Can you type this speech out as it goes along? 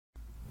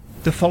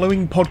The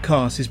following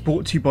podcast is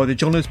brought to you by the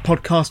Johners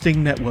Podcasting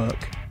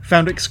Network,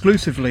 found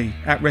exclusively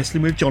at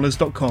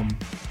wrestlingwithjohners.com.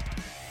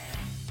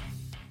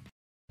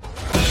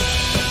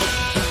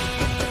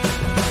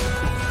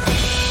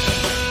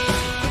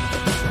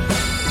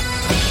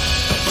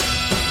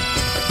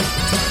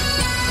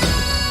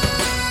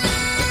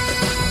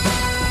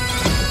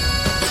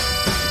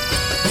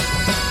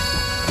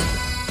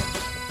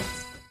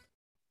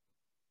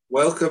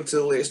 Welcome to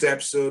the latest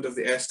episode of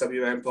the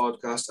SWN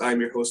podcast.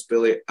 I'm your host,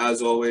 Billy,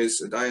 as always,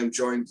 and I am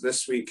joined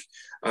this week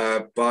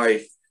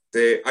by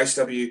the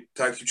ICW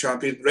Tag Team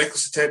Champion,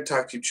 Reckless Intent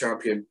Tag Team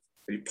Champion,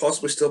 and you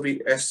possibly still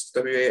be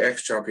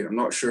SWAX Champion. I'm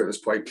not sure at this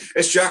point.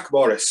 It's Jack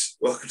Morris.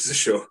 Welcome to the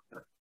show.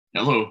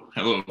 Hello.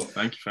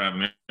 Thank you for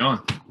having me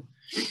on.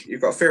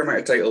 You've got a fair amount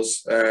of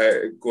titles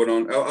going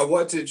on. I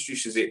wanted to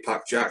introduce you as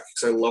 8-Pack Jack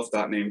because I love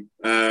that name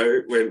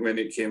when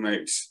it came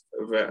out.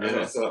 But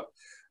I thought,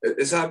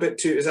 Is that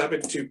a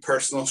bit too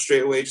personal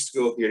straight away? Just to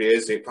go, here he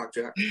is, 8-Pack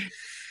Jack.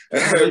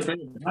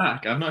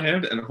 Back. I've not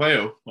heard it in a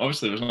while.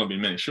 Obviously, there's not been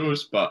many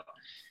shows, but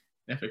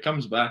if it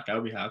comes back,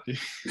 I'll be happy.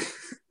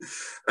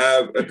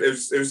 It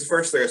was the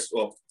first thing I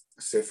saw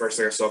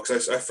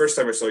because the first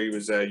time I saw you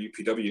was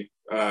UPW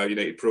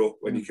United Pro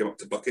when you came up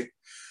to Bucky,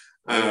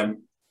 and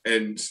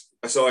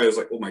I saw you, I was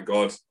like, oh my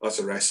god, that's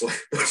a wrestler.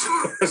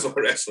 That's what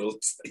a wrestler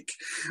looks like.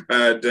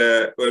 And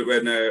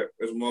when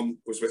his mum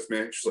was with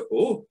me, she was like,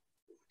 oh.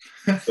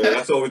 So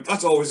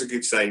that's always a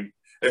good sign.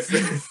 There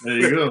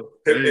you go.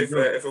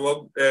 If a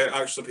mum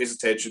actually pays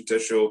attention to a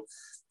show,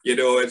 you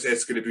know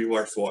it's going to be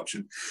worth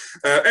watching.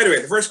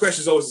 Anyway, the first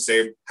question is always the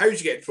same. How did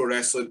you get into pro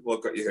wrestling?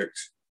 What got you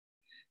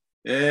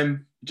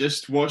hooked?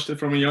 Just watched it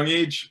from a young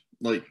age,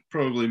 like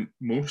probably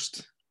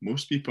most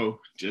people.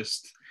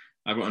 Just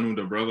I've got an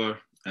older brother,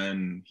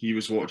 and he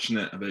was watching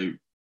it about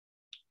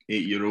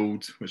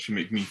 8-year-old, which would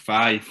make me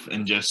 5,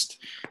 and just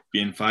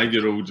being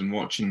 5-year-old and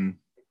watching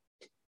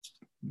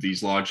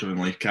these larger than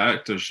life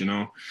characters, you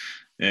know,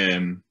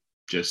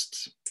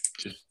 just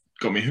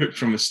got me hooked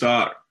from the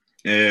start.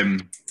 I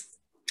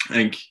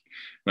think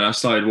when I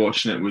started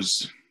watching it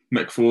was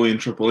Mick Foley and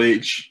Triple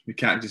H, the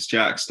Cactus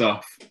Jack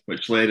stuff,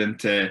 which led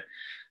into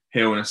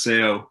Hell in a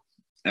Cell.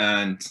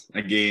 And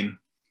again,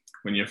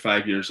 when you're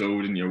 5 years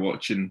old and you're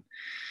watching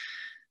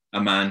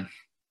a man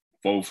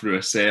fall through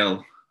a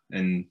cell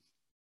and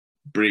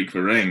break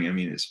the ring, I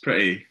mean, it's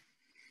going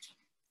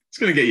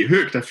to get you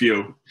hooked, I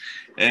feel.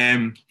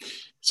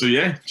 So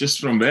yeah, just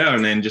from there,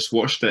 and then just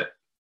watched it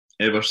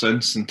ever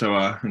since until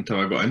I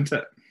got into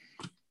it.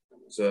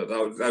 So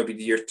that would be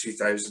the year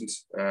 2000,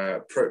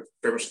 pretty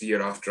much the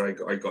year after I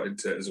got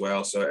into it as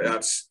well. So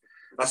that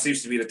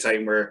seems to be the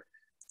time where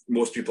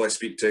most people I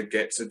speak to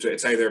get into it.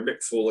 It's either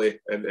Mick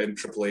Foley and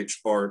Triple H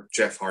or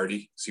Jeff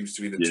Hardy seems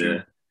to be the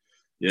two.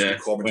 Yeah,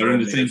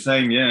 around the same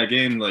time. Yeah,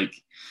 again, like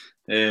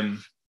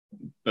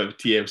about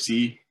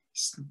TLC,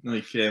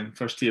 like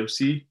first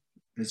TLC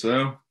as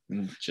well,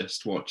 and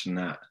just watching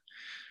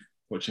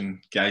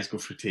guys go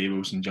through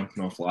tables and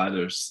jumping off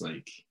ladders.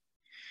 Like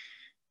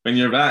when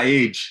you're that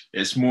age,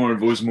 it's more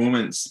of those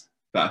moments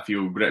that I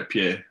feel grip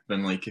you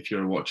than like if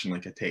you're watching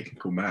like a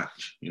technical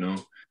match, you know,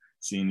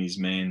 seeing these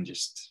men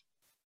just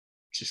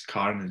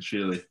carnage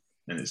really.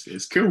 And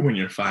it's cool when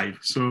you're 5.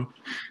 So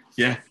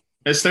yeah,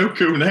 it's still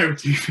cool now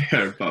to be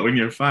fair, but when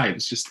you're 5,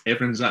 it's just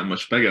everyone's that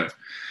much bigger.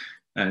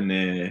 And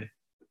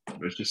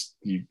it's just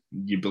you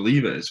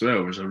believe it as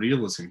well. There's a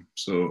realism.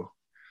 So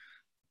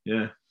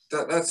yeah.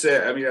 That's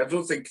it. I mean, I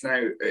don't think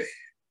now.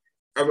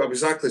 I'm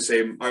exactly the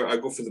same. I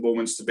go for the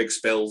moments, the big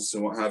spills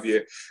and what have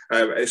you.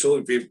 It's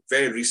only been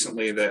very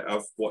recently that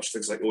I've watched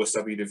things like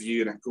OSW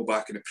Review, and I go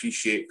back and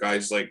appreciate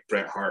guys like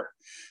Bret Hart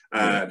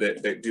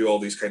that do all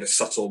these kind of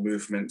subtle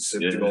movements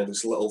and do all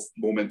these little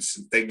moments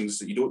and things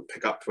that you don't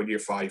pick up when you're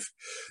 5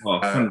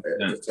 at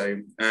the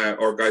time.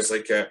 Or guys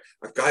like a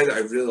guy that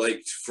I really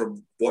liked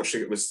from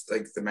watching it was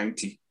like the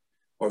Mountie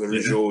or the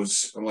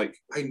Rougeaus. I'm like,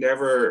 I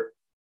never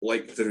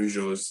liked the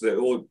Rougeaus. The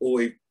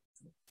only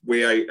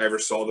way I ever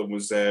saw them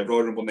was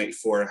Royal Rumble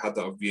 94. I had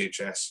that on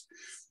VHS.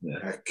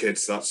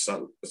 Kids, that's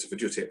a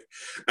videotape.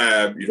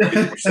 You know, get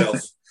it yourself.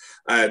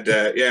 And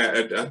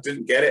and I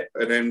didn't get it.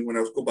 And then when I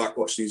was go back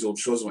watching these old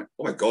shows, I'm like,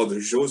 oh my god,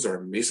 the shows are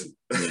amazing.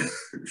 Yeah.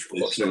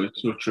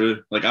 It's so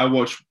true. Like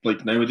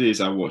nowadays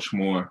I watch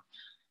more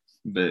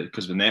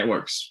because the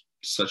network's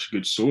such a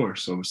good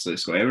source. Obviously,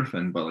 it's got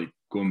everything. But like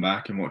going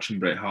back and watching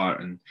Bret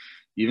Hart and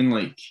even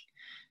like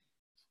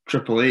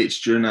Triple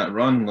H during that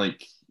run,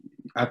 like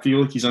I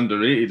feel like he's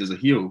underrated as a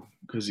heel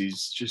because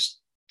he's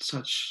just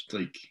such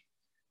like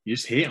you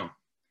just hate him,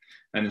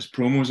 and his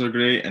promos are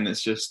great, and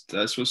it's just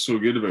that's what's so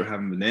good about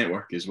having the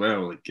network as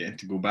well. Like getting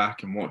to go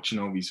back and watching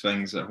all these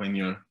things that when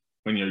you're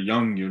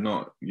young you're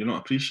not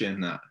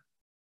appreciating that.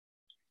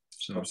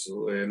 So.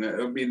 Absolutely, and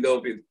I mean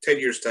there'll be 10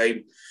 years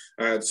time,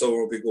 and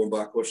someone will be going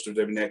back watching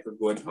the network,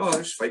 going, "Oh,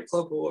 there's Fight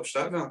Club. We'll watch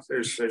that now.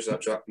 There's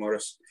that Jack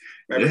Morris.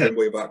 Remember him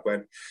way back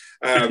when."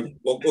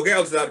 We'll get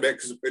onto that a bit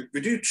because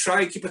we do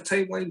try and keep a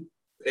timeline.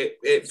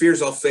 It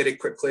veers off very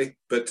quickly,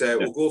 but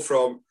we'll go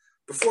from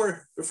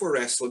before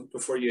wrestling,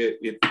 before you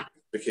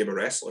became a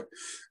wrestler.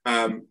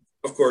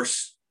 of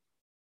course,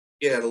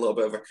 you had a little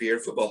bit of a career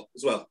in football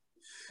as well.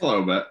 A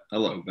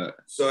little bit.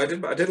 So I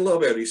did a little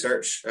bit of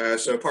research.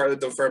 So part of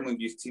the Dunfermline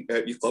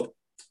Youth Club,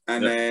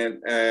 and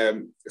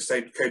then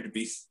stayed County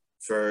Beath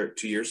for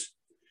 2 years.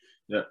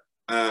 Yeah.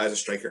 As a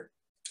striker.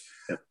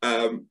 Yeah.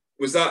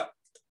 Was that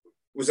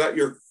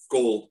your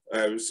goal?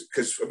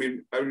 Because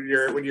when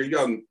you're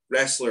young,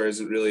 wrestler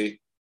isn't really.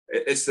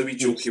 It's the wee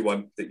jokey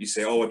one that you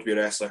say, "Oh, I want to be a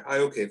wrestler."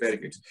 Okay, very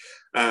good.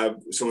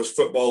 So was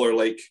footballer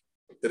like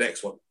the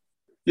next one?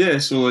 Yeah.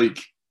 So like,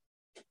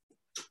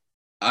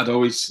 I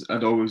was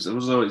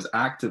always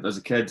active as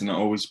a kid, and I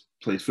always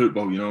played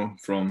football. You know,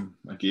 from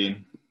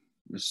again,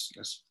 as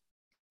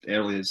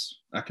early as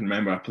I can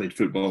remember, I played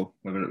football,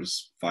 whether it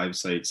was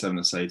 5-a-side,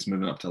 7-a-sides,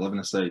 moving up to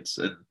 11-a-sides.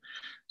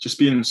 Just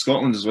being in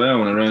Scotland as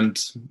well, and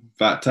around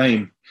that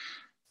time,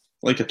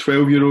 like a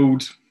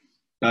 12-year-old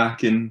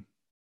back in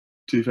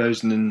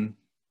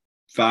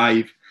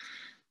 2005,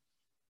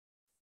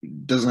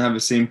 doesn't have the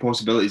same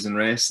possibilities in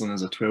wrestling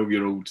as a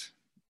 12-year-old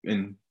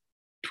in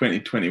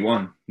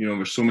 2021. You know,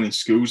 there's so many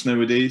schools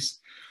nowadays,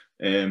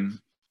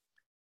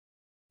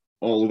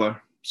 all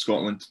over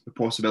Scotland, the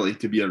possibility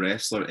to be a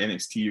wrestler,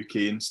 NXT UK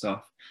and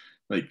stuff.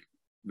 Like,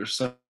 there's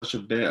such a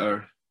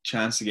better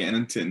chance of getting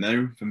into it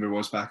now than there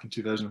was back in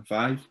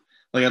 2005.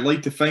 Like, I'd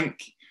like to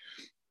think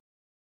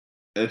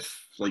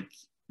if like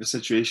the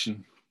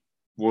situation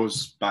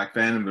was back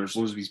then and there's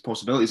loads of these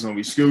possibilities in all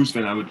these schools,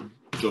 then I would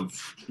have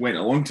went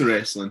along to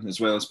wrestling as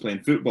well as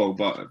playing football.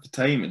 But at the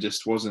time, it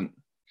just wasn't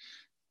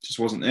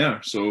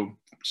there. So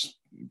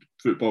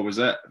football was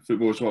it.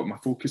 Football was what my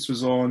focus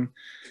was on.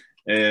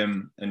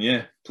 And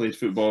yeah, played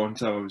football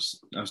until I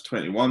was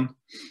 21.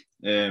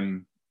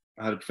 I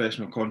had a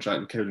professional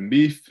contract with Cowden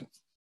Beef.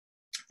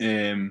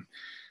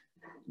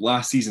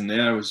 Last season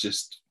there was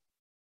just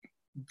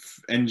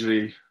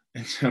injury.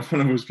 I'm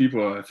one of those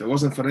people, if it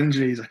wasn't for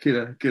injuries, I could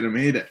have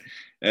made it.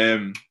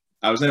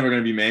 I was never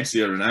going to be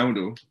Messi or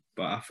Ronaldo,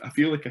 but I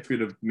feel like I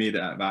could have made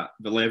it at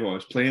the level I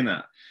was playing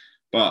at.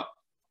 But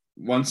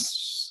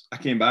once I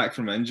came back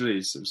from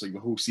injuries, it was like the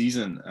whole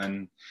season,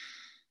 and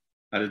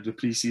I did the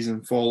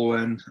pre-season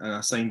following, and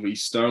I signed with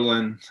East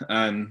Stirling,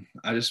 and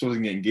I just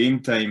wasn't getting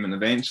game time, and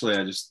eventually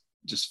I just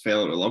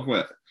fell out of love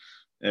with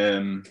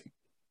it.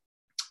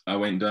 I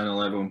went down a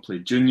level and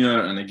played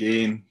junior, and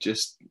again,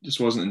 just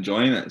wasn't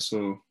enjoying it,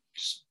 so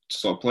just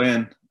stopped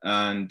playing.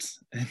 And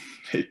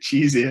the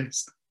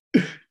cheesiest,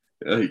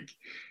 like,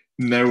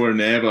 now or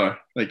never.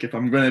 Like, if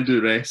I'm going to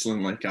do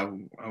wrestling, like, I'll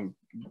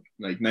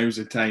like, now's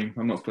the time.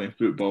 I'm not playing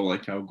football.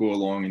 Like, I'll go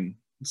along and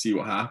see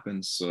what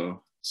happens.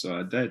 So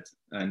I did,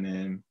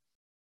 and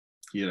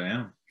here I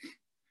am.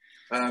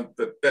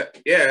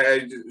 But yeah,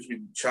 it's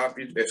been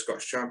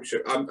Scottish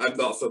Championship. I'm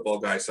not a football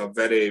guy, so I'm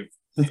very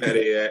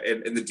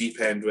in the deep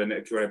end when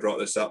I brought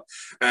this up.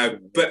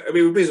 But I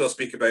mean, we may as well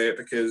speak about it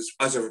because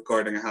as of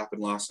recording, it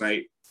happened last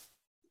night.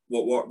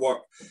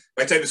 What?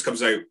 By the time this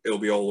comes out, it'll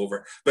be all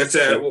over. But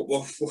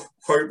what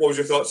was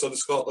your thoughts on the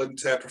Scotland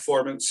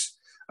performance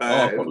in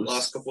the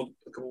last couple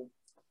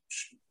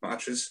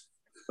matches?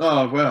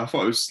 Oh, well, I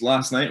thought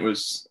last night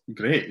was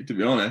great, to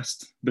be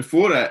honest.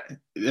 Before it,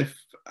 if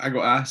I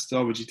got asked,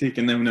 would you take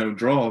a 0-0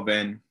 draw,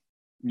 then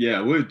yeah,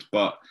 I would.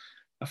 But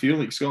I feel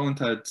like Scotland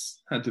had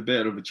the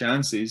better of the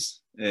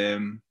chances.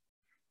 And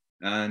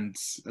I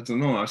don't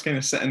know, I was kind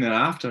of sitting there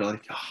after,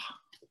 like, I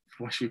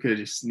wish we could have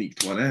just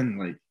sneaked one in,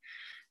 like,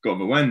 got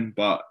the win.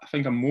 But I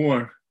think I'm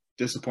more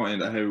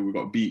disappointed at how we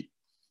got beat,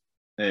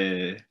 I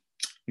think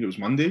it was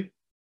Monday,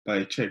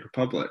 by Czech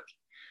Republic.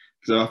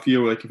 Because I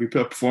feel like if we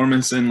put a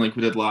performance in like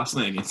we did last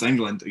night against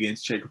England,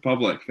 against Czech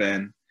Republic,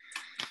 then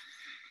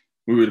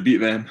we would have beat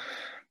them.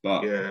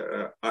 But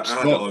yeah, I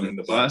had it on in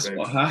the background. That's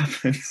what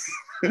happens.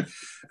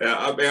 Yeah,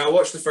 I mean, I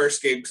watched the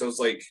first game because I was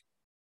like,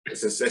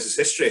 this is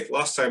history.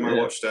 Last time I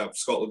watched a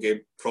Scotland game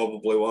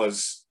probably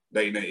was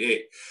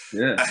 1998.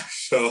 Yeah.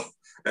 So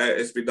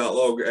it's been that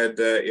long. And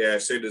yeah,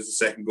 as soon as the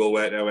second goal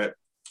went, I went,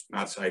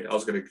 that's fine. I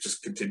was going to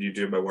just continue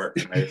doing my work.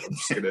 I'm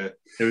just going to...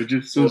 It was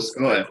just so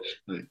Scottish.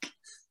 Like,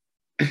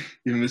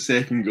 even the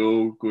second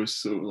goal goes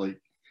so,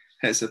 like,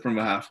 hits it from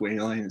the halfway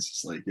line. It's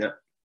just like, yep,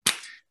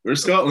 we're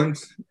Scotland.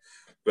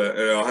 But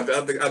I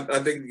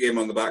think the game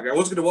on the back. I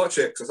wasn't going to watch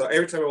it because I thought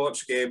every time I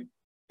watch a game,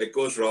 it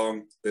goes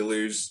wrong, they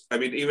lose. I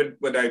mean, even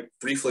when I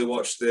briefly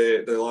watched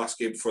the last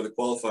game before they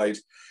qualified,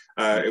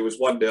 it was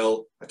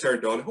 1-0. I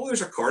turned on,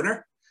 there's a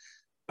corner.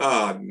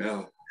 Oh,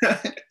 no.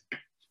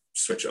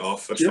 Switch it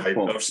off. That's fine.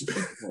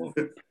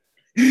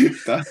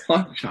 That's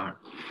not charm.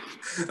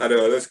 I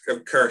know,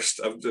 I'm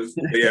cursed. I'm just,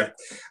 yeah.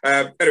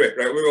 Anyway, right,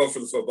 we'll move on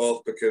from the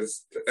football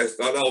because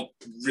that'll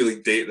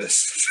really date this.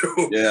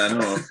 So, yeah, I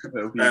know.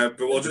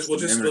 But we'll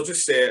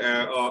just say,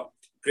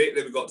 great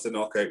that we got to the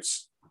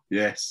knockouts.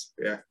 Yes.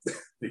 Yeah.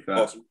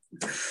 Awesome.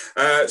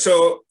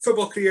 So,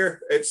 football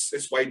career,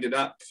 it's winding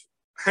up.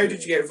 How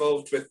did you get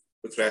involved with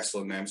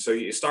wrestling then? So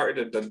you started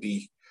in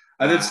Dundee.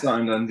 I did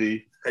start in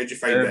Dundee. How did you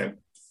find them?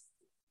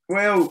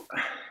 Well,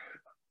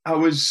 I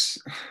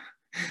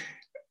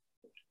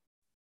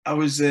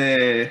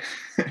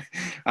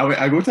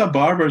I go to a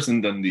barber's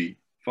in Dundee,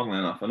 funnily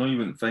enough, I know you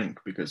wouldn't think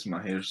because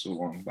my hair's so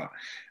long, but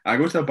I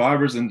go to a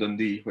barber's in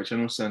Dundee, which I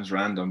know sounds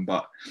random,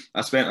 but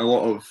I spent a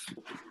lot of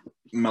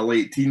my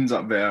late teens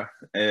up there,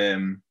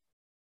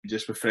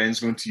 just with friends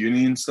going to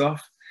uni and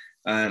stuff.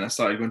 And I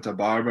started going to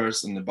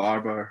barbers, and the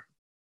barber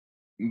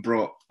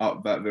brought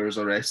up that there was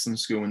a wrestling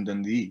school in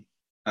Dundee.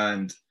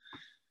 And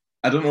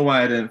I don't know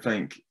why I didn't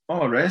think,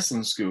 oh, a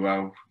wrestling school,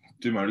 I'll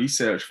do my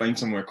research, find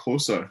somewhere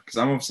closer, because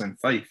I'm obviously in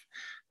Fife.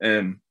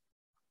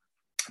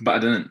 But I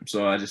didn't,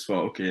 so I just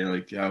thought, okay,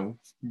 like, yeah, I'll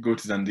go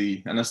to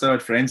Dundee. And I still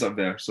had friends up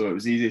there, so it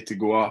was easy to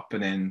go up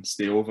and then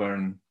stay over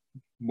and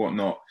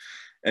whatnot.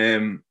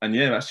 And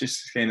yeah, that's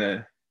just kind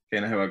of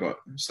how I got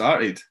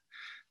started.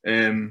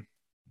 And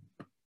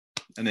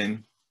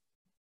then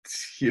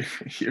here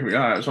we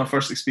are. It was my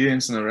first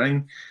experience in a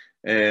ring.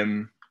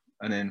 And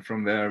then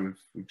from there,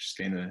 we've just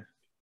kind of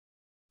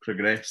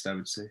progressed, I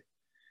would say.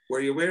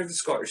 Were you aware of the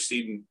Scottish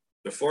scene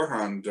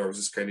beforehand, or was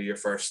this kind of your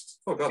first,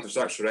 oh God, there's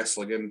actually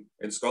wrestling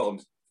in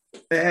Scotland?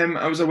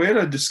 I was aware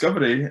of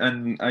Discovery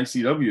and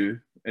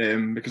ICW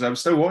because I was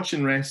still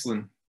watching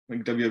wrestling,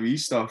 like WWE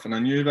stuff, and I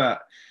knew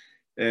that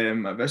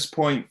at this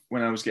point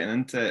when I was getting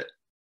into it,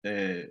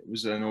 it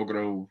was the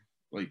inaugural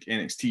like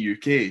NXT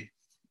UK.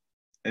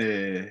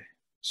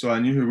 So I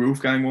knew who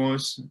Wolfgang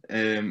was.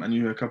 I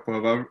knew who a couple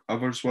of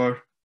others were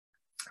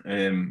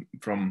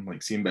from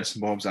like seeing bits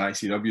and bobs at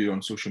ICW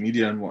on social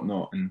media and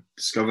whatnot, and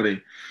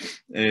Discovery.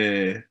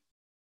 And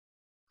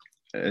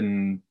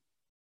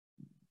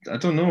I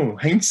don't know,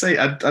 hindsight,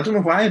 I don't know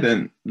why I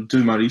didn't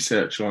do my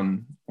research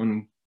on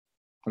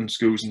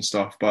schools and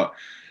stuff, but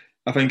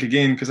I think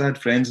again because I had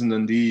friends in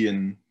Dundee,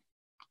 and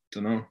I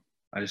don't know,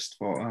 I just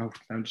thought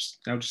I'll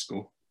just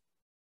go.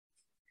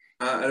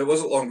 And it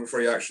wasn't long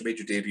before you actually made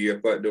your debut.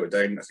 I've got it noted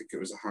down. I think it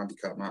was a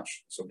handicap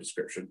match, some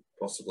description,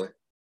 possibly.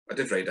 I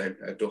did write down.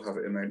 I don't have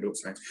it in my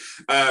notes now.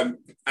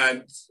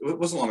 And it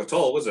wasn't long at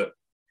all, was it?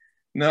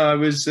 No, it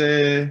was.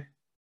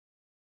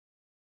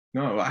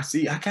 No, I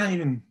see. I can't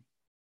even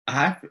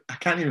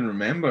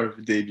remember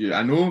the debut.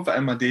 I know that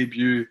in my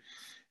debut,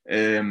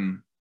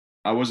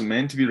 I wasn't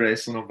meant to be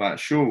wrestling on that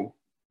show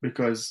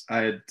because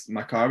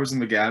my car was in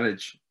the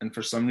garage, and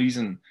for some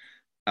reason,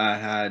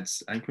 I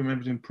think we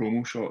remember doing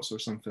promo shots or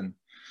something,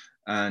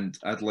 and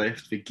I'd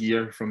left the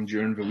gear from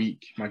during the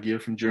week,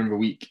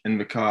 in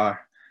the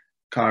car.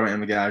 Car went in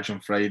the garage on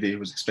Friday.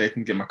 Was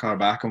expecting to get my car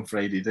back on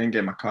Friday. Didn't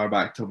get my car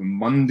back till the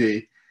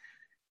Monday,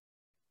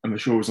 and the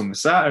show was on the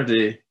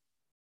Saturday.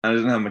 And I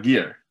didn't have my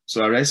gear.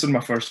 So I wrestled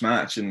my first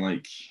match in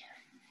like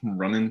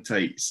running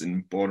tights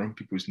and borrowing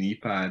people's knee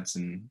pads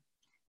and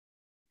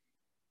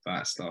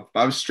that stuff. But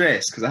I was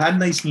stressed because I had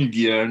nice new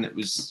gear and it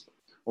was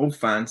all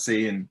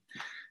fancy and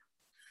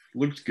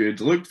looked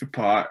good, looked the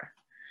part.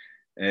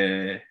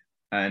 And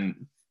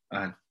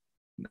I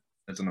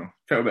don't know,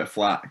 felt a bit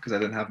flat because I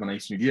didn't have my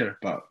nice new gear.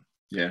 But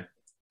yeah.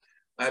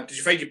 Did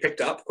you find you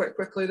picked it up quite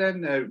quickly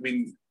then? I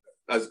mean,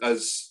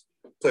 as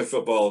playing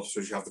football,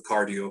 so you have the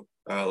cardio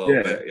a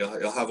little bit.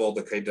 You'll have all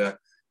the kind of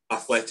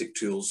athletic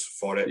tools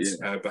for it.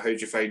 Yeah. But how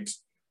did you find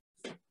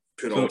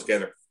putting it all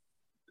together?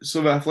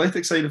 So the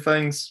athletic side of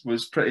things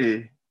was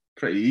pretty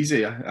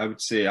easy, I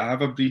would say. I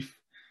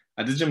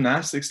did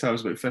gymnastics till I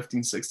was about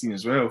 15, 16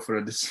 as well for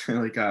a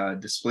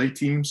display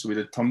team. So we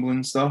did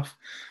tumbling stuff.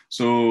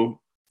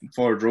 So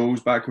forward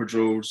rolls, backward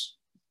rolls,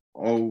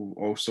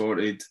 all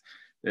sorted.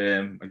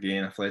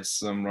 Again,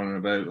 athleticism, running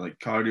about, like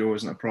cardio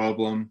wasn't a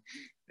problem.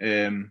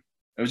 It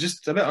was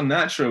just a bit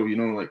unnatural, you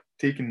know, like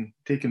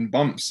taking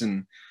bumps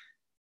and,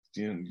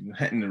 you know,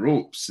 hitting the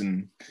ropes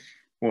and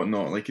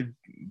whatnot, like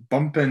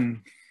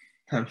bumping.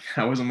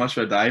 I wasn't much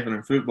of a diver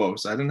in football,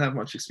 so I didn't have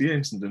much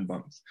experience in doing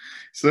bumps.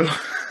 So,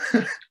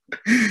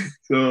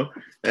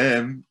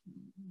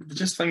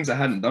 just things I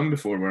hadn't done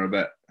before were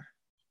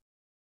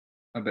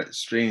a bit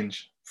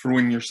strange,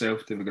 throwing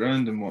yourself to the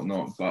ground and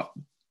whatnot. But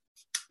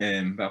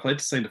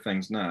athletic side of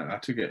things, I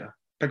picked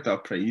it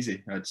up pretty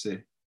easy, I'd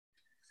say.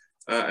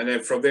 And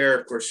then from there,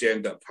 of course, you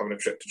end up having a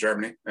trip to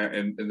Germany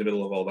in the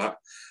middle of all that,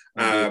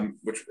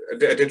 which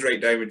I did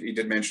write down. You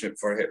did mention it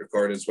before I hit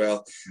record as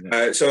well.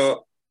 Yeah.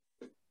 So,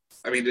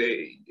 I mean,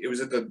 it was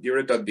you were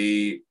in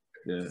Dundee,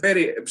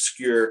 very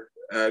obscure.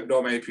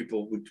 Not many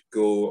people would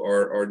go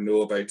or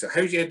know about it.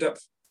 How did you end up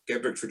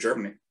getting booked for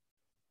Germany?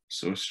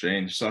 So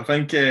strange. So I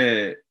think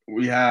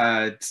we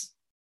had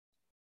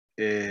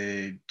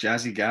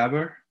Jazzy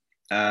Gabber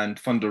and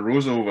Thunder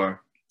Rosa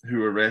over, who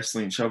were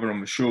wrestling each other on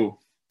the show.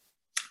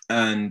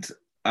 And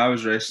I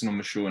was wrestling on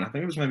the show, and I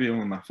think it was maybe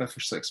only my 5th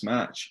or 6th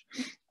match.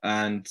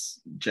 And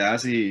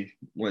Jazzy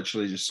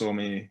literally just saw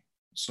me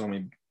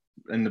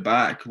in the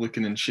back,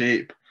 looking in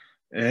shape.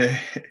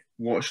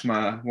 Watched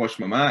my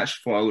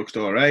match, thought I looked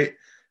all right.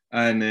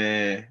 And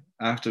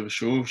after the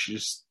show,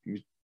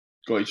 we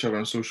got each other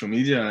on social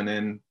media, and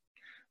then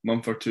a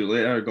month or two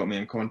later, got me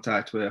in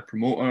contact with a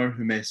promoter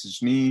who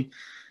messaged me.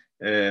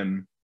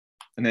 And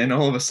then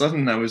all of a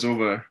sudden, I was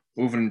over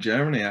in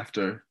Germany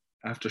after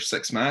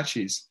 6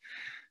 matches.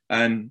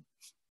 And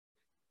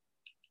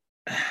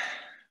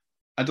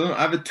I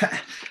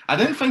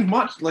didn't think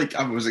much. Like,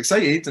 I was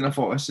excited and I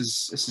thought this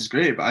is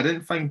great, but I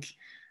didn't think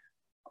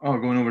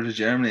going over to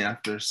Germany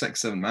after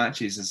 6-7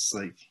 matches is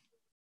like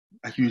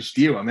a huge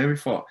deal. I maybe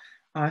thought,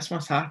 this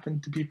must happen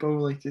to people,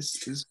 like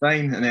it's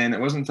fine. And then it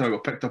wasn't until I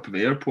got picked up at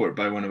the airport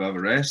by one of our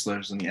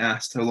wrestlers and he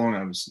asked how long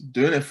I was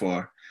doing it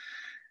for.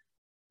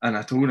 And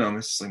I told him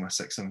it's like my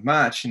 6th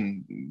match,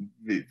 and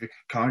the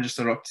car just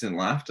erupted in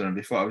laughter, and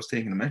they thought I was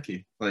taking a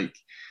mickey. Like,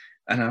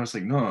 and I was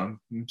like, no, I'm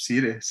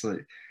serious.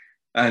 Like,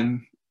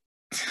 and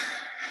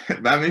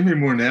that made me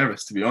more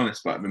nervous, to be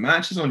honest. But the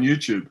match is on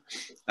YouTube,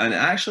 and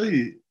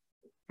actually,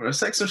 for a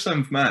 6th or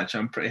 7th match,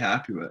 I'm pretty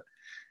happy with.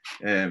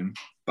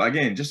 But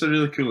again, just a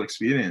really cool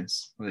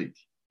experience. Like,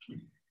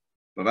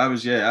 but that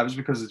was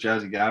because the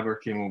Jazzy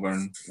Gabber came over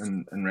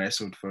and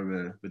wrestled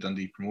for the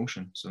Dundee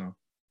promotion. So.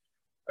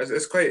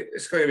 It's quite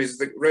amazing.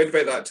 Like, right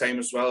about that time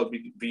as well,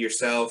 be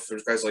yourself.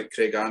 There's guys like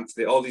Craig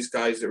Anthony, all these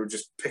guys that were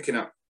just picking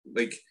up,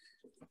 like,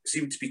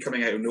 seemed to be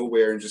coming out of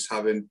nowhere and just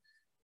having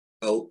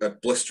a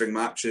blistering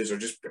matches or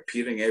just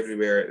appearing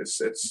everywhere.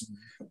 It's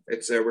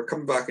we're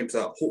coming back into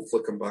that.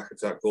 Hopefully, come back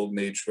into that golden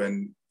age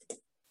when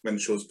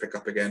shows pick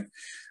up again.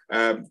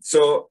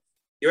 So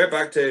you went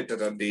back to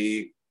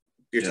Dundee.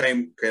 Your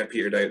time kind of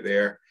petered out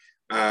there,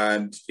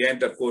 and you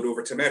ended up going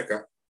over to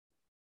America.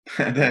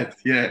 I did,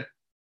 yeah.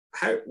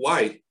 How?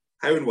 Why?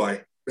 How and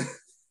why?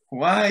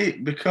 Why?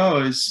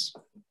 Because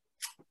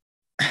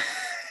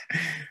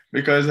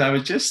I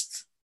was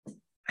just.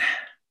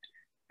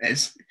 I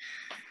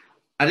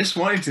just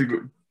wanted to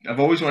go. I've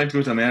always wanted to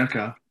go to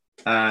America,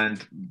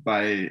 and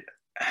I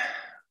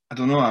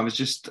don't know. I was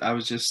just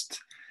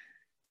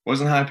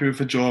wasn't happy with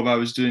the job I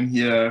was doing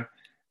here.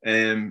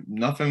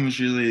 Nothing was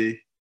really.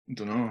 I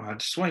don't know. I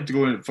just wanted to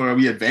go for a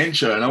wee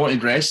adventure, and I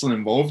wanted wrestling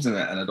involved in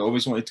it, and I'd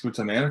always wanted to go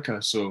to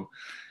America. So,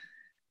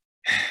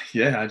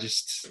 yeah, I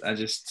just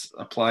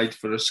applied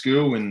for a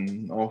school,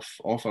 and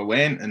off I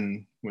went,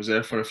 and was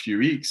there for a few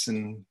weeks,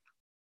 and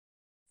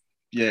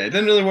yeah, it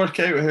didn't really work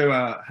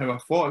out how I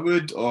thought it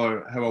would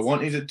or how I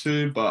wanted it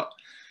to, but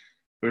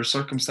there were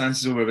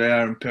circumstances over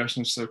there and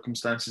personal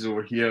circumstances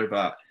over here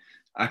that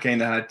I kind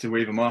of had to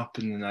weigh them up,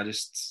 and then I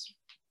just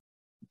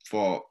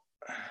thought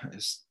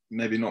it's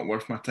maybe not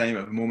worth my time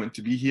at the moment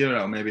to be here.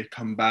 I'll maybe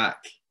come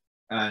back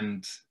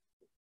and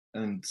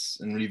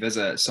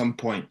revisit at some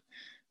point.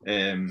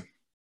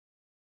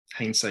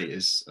 Hindsight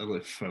is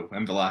well,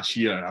 in the last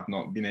year we've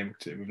not been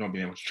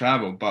able to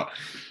travel, but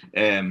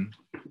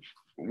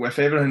with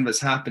everything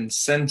that's happened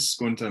since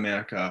going to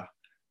America,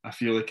 I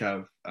feel like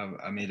I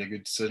made a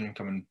good decision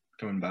coming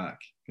back.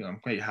 You know, I'm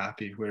quite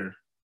happy where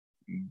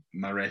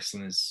my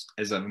wrestling is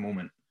at the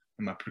moment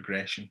and my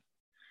progression.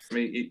 I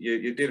mean,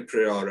 you did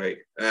pretty all right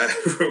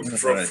from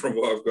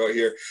what I've got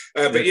here.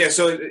 But yeah,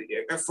 so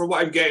from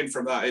what I'm getting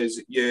from that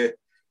is you're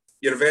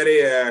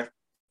very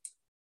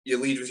you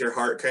lead with your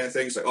heart kind of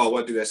thing. It's like, oh, I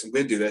want to do this, I'm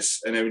going to do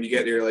this, and then when you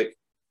get there, you're like,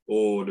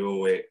 oh no,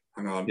 wait,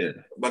 hang on. Yeah.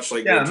 Much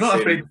like I'm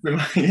not afraid.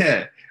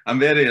 Yeah, I'm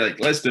very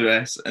like, let's do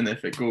this, and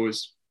if it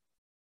pulls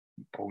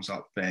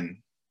up,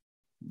 then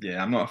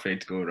yeah, I'm not afraid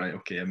to go. Right,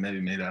 okay, I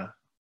maybe made a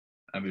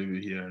boo-boo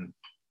here, and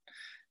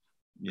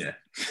yeah.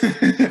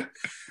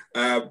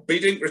 But you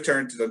didn't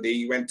return to Dundee.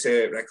 You went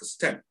to Reckless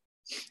 10.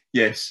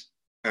 Yes.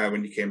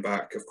 When you came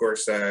back, of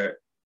course,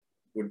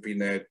 would have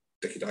been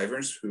Dickie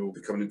Divers, who will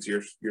be coming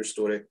into your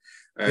story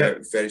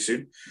very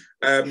soon.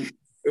 At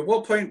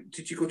what point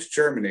did you go to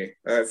Germany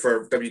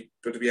for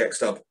WX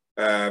Dub?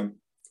 God,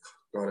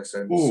 I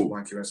sound so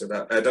wanky when I said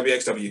that.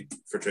 WXW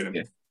for training.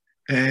 Yeah.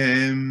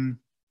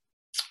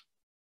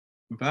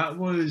 That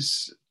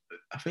was,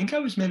 I think I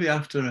was maybe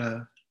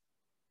after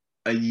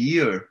a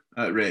year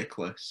at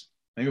Reckless.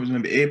 I think it was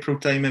maybe April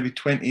time, maybe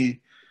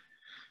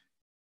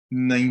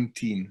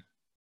 2019.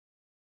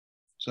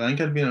 So I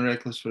think I'd been at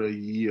Reckless for a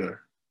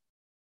year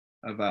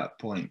at that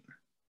point.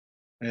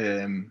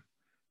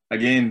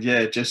 Again,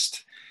 yeah,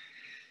 just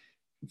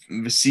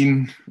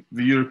the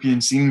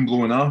European scene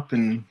blowing up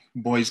and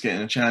boys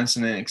getting a chance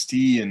in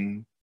NXT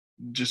and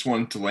just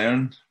wanting to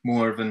learn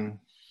more than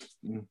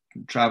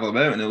travel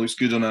about, and it looks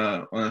good on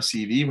a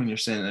CV when you're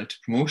sending out to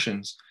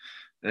promotions.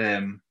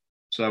 So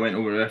I went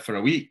over there for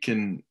a week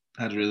and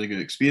had a really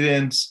good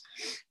experience,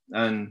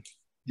 and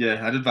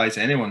yeah, I'd advise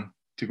anyone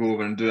to go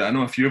over and do it. I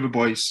know a few of the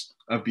boys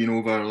have been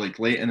over, like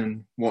Leighton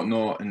and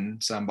whatnot,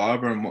 and Sam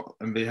Barber,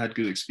 and they had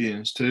good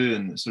experience too,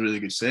 and it's a really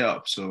good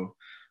setup. So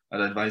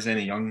I'd advise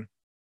any young,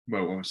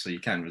 well, obviously you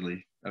can't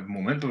really at the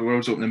moment, but the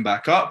world's opening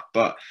back up.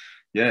 But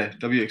yeah,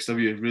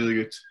 WXW,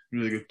 really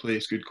good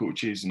place, good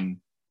coaches, and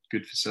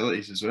good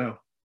facilities as well.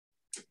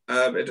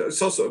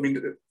 It's also, I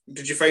mean,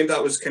 did you find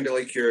that was kind of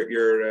like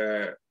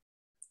your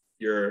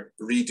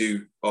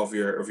redo of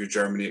your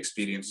Germany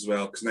experience as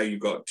well? Because now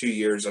you've got 2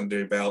 years under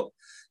your belt,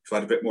 you've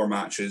had a bit more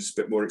matches, a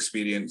bit more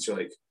experience. You're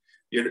like,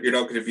 you're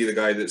not going to be the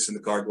guy that's in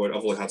the car going,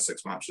 I've only had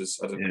 6 matches.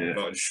 I'm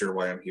not sure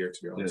why I'm here,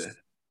 to be honest.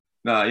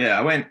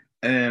 I went,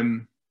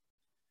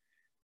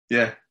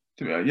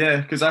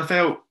 because I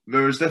felt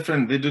there was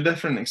they do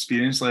different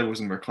experience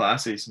levels in their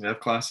classes. They have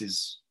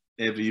classes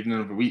every evening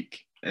of the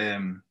week,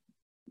 and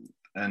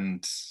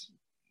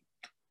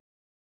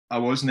I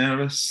was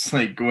nervous,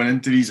 like going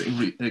into these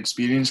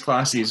experience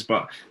classes,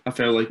 but I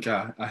felt like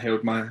I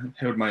held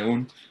my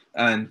own,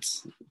 and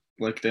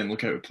like didn't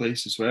look out of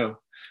place as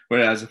well.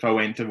 Whereas if I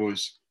went to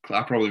those,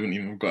 I probably wouldn't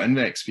even have got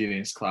into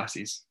experience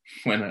classes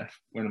when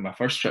on my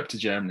first trip to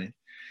Germany.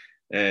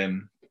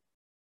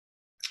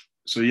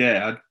 So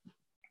yeah,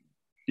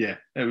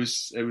 it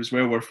was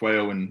well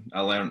worthwhile, and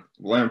I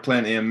learned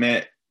plenty and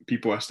met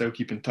people I still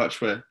keep in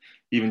touch with,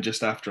 even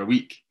just after a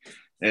week.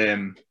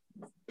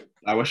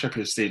 I wish I could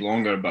have stayed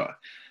longer, but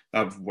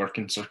I've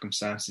working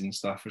circumstances and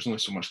stuff. There's only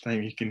so much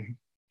time you can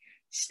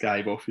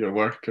skive off your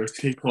work or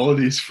take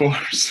holidays for.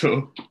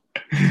 So,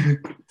 okay,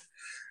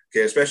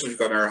 especially if you've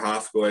got an hour and a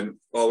half going,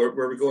 oh, where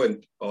are we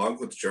going? Oh, I'm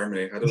going to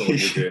Germany. I don't know what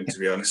you're doing, to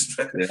be honest.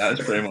 Yeah,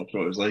 that's pretty much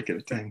what it was like at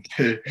the time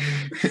too.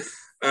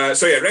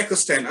 So yeah,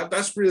 Reckless 10,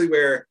 that's really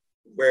where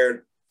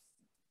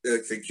I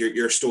think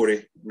your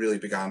story really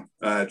began,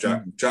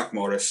 Jack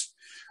Morris.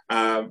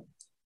 Any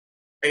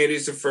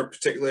reason for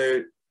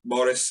particular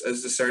Morris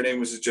as the surname?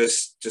 Was it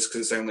just because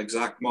it sounded like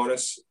Zach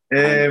Morris?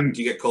 Do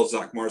you get called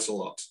Zach Morris a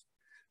lot?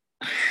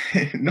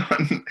 Not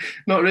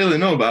really,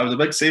 no, but I was a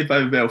big Saved by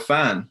the Bell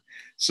fan.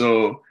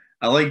 So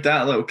I liked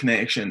that little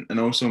connection. And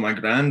also my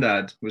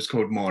granddad was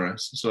called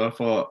Morris. So I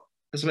thought,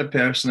 it's a bit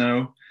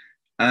personal,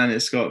 and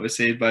it's got the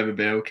Saved by the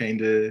Bell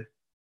kind of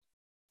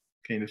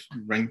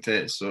ring to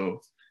it.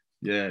 So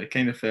yeah, it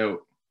kind of felt,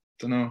 I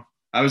don't know.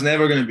 At the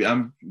time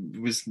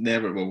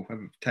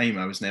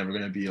I was never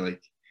going to be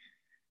like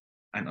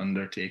an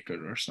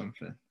Undertaker or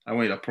something. I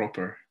wanted a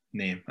proper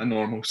name, a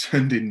normal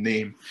sounding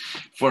name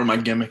for my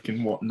gimmick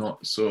and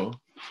whatnot. So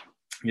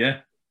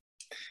yeah.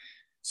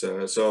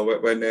 So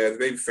when the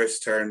baby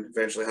first turn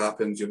eventually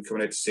happens, you'll be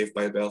coming out to Saved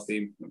by the Bell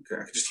theme. Okay,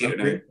 I can just hear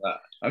it now.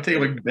 I'll take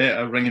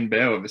a ringing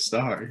bell at the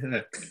start.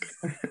 Yeah.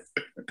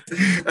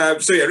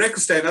 So yeah,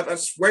 Reckless 10.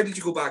 That's where did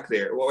you go back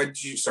there? Why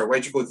did you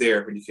go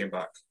there when you came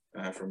back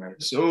from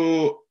America?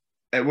 So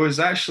it was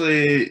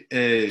actually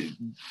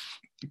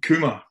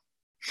Kuma,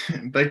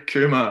 Big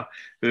Kuma,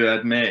 who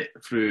I'd met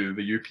through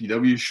the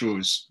UPW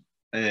shows,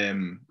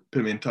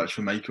 put me in touch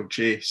with Michael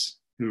Chase,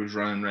 who was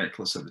running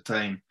Reckless at the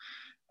time,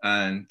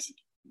 and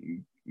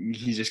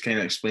he just kind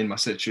of explained my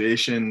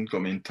situation,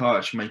 got me in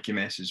touch. Mikey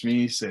messaged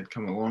me, said,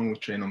 come along, we'll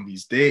train on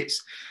these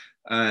dates.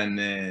 And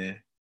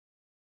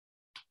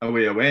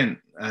away I went.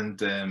 And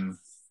didn't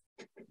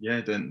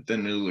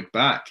really look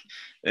back.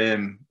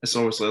 It's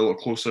obviously a lot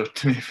closer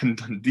to me than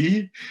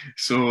Dundee.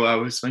 So I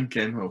was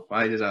thinking, well,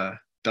 why did I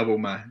double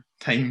my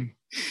time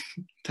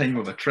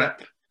of a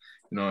trip?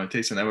 You know, it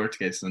takes an hour to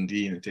get to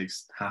Dundee and it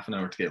takes half an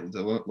hour to get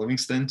to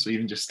Livingston. So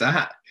even just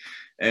that.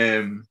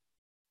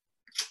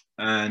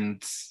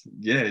 And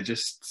yeah,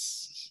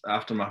 just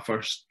after my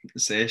first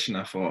session,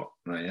 I thought,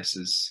 right, this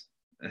is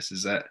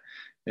it.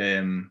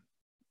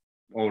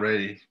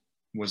 Already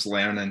was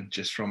learning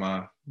just from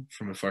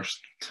the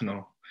first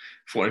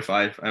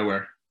 45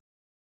 hour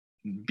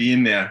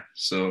being there.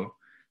 So,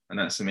 and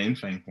that's the main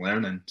thing,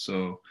 learning.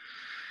 So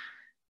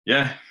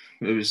yeah,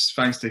 it was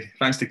thanks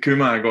to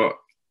Kuma I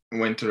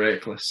went to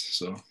Reckless.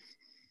 So.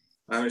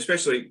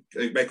 Especially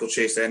Michael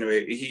Chase.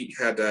 Anyway, he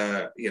had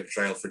a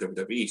trial for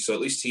WWE, so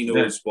at least he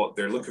knows what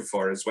they're looking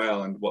for as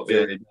well, and what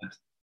their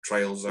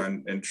trials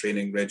and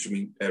training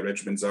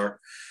regimens are.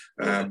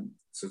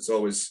 So it's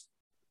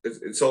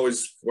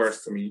always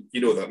worth. I mean,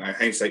 you know that now.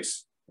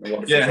 Hindsight's a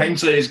wonderful thing.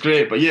 Hindsight is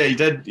great, but yeah,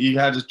 he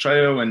had a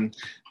trial, and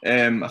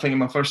I think in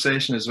my first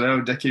session as well,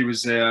 Dickie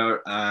was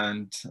there,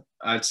 and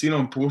I'd seen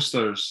on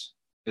posters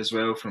as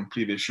well from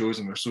previous shows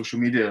and their social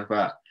media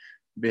that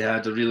they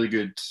had a really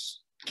good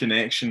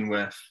connection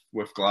with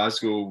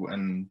Glasgow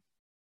and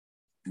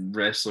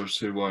wrestlers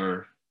who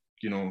were,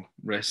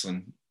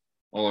 wrestling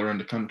all around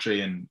the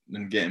country and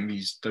getting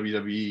these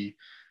WWE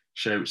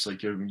shouts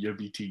like your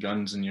BT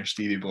Guns and your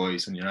Stevie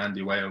Boys and your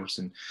Andy Wiles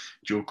and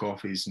Joe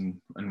Coffeys and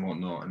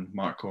whatnot and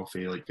Mark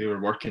Coffey. Like they were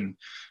working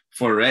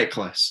for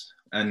Reckless,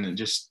 and it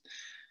just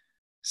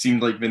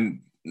seemed like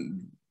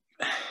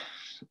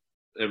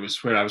it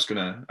was where I was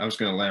gonna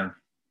learn.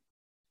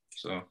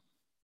 So.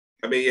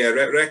 I mean, yeah,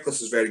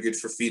 Reckless is very good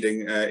for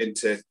feeding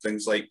into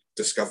things like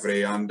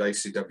Discovery and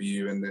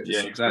ICW, and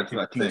exactly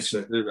that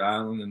connection to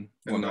Ireland and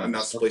whatnot. And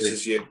that's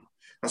places you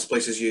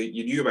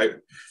knew about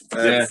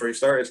before you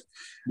started.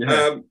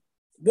 Yeah.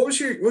 What was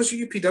your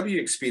UPW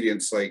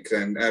experience like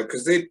then?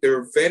 Because they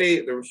were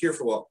here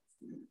for what,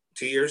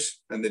 2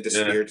 years, and they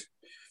disappeared.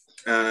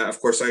 Yeah. Of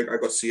course, I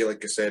got to see,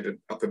 like I said,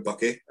 up in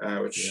Bucky,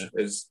 which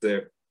is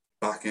the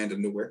back end of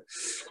nowhere.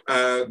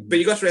 But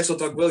you got to wrestle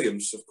Doug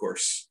Williams, of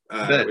course,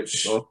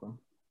 which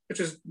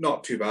is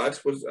not too bad.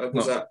 Was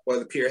that one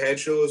of the Peterhead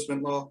shows,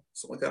 Mintlaw,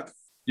 something like that?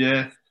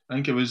 Yeah, I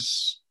think it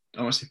was.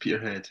 I want to say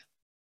Peterhead.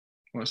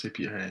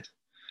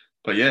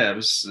 But yeah, it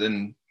was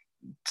in.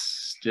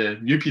 Yeah,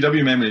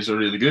 UPW memories are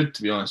really good,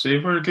 to be honest. They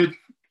were good.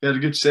 They had a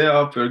good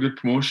setup, a good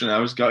promotion. I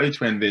was gutted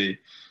when they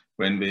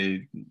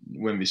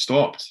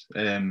stopped,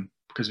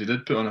 because we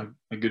did put on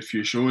a good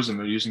few shows and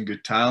we were using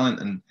good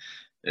talent,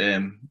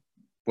 and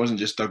wasn't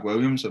just Doug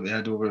Williams that we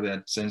had over. We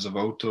had Senza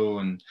Volto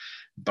and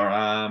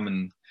Baram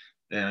and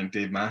I think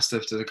Dave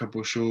Mastiff did a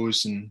couple of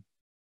shows,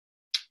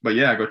 but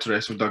yeah, I got to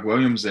wrestle Doug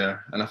Williams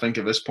there, and I think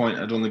at this point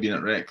I'd only been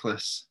at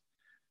Reckless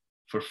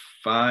for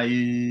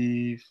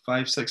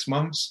 6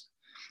 months,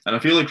 and I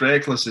feel like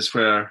Reckless is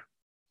where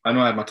I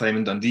know I had my time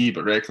in Dundee,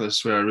 but Reckless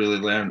is where I really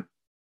learned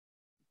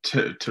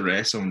to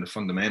wrestle and the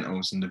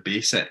fundamentals and the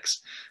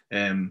basics.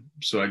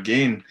 So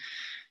again,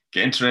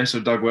 getting to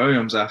wrestle Doug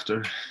Williams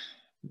after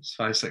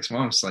 5-6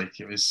 months, like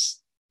it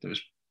was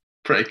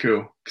pretty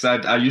cool,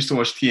 because I used to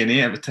watch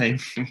TNA at the time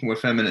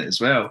with him in it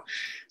as well.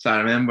 So I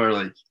remember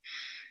like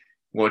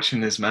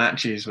watching his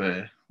matches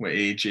with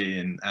AJ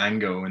and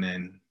Angle, and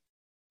then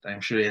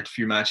I'm sure he had a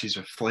few matches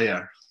with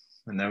Flair,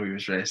 and now he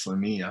was wrestling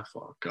me. I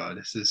thought, God,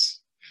 this is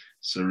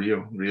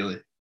surreal, really.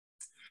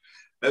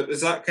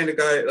 Is that kind of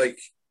guy like?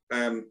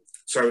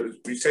 So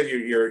you said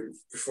you're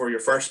before your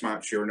first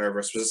match you were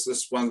nervous. Was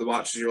this one of the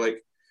matches you're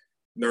like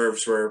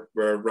nerves were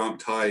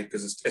ramped high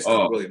because it's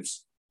Doug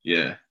Williams?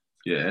 Yeah.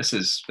 This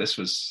is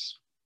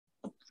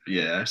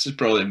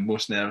probably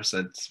most nervous.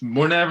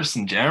 More nervous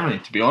than Germany,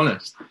 to be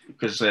honest,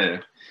 because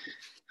I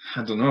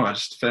don't know. I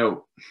just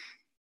felt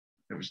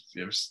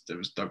it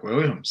was Doug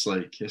Williams.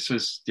 Like this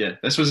was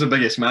the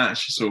biggest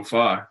match so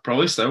far.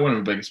 Probably still one of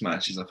the biggest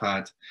matches I've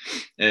had.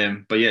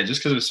 But yeah, just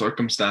because of the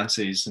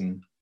circumstances,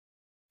 and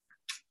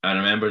I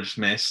remember just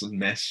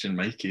messaging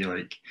Mikey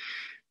like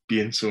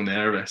being so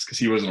nervous because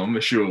he wasn't on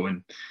the show,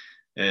 and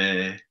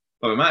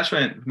but the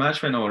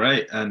match went all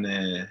right,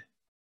 and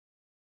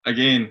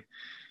again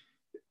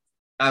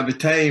at the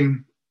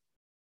time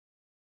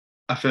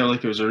I felt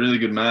like it was a really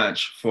good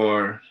match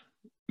for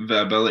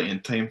the ability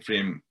and time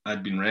frame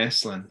I'd been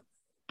wrestling.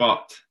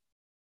 But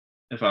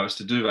if I was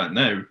to do that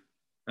now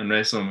and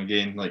wrestle him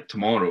again like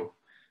tomorrow,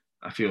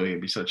 I feel like it'd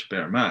be such a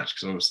better match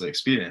because obviously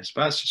experience.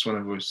 But that's just one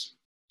of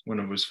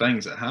those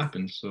things that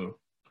happen. So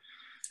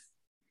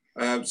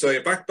back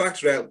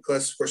to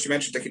Reckless. Of course, you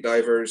mentioned Dickie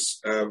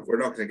Divers. We're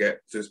not going to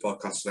get to this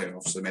podcast tonight.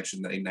 Obviously,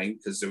 mentioned 9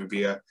 because it would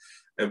be a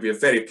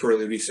very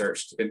poorly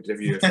researched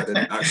interview if I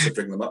didn't actually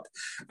bring them up.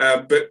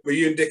 But were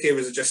you and Dickie,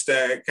 was it just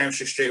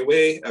chemistry straight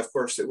away? Of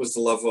course, it was the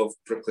love of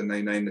Brooklyn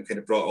Nine-9 that kind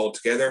of brought it all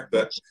together.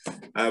 But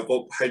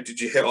how did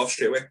you hit off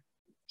straight away?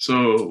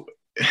 So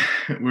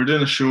we're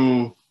doing a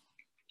show,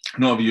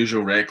 not the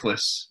usual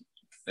Reckless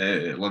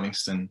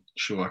Livingston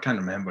show. I can't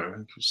remember. I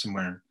think it was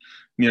somewhere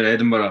near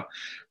Edinburgh.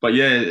 But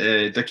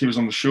yeah, Dickie was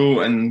on the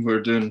show, and we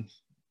were doing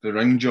the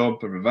ring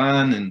job of a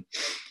van, and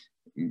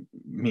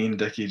me and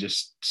Dickie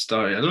just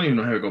started. I don't even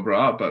know how it got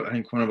brought up, but I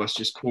think one of us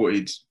just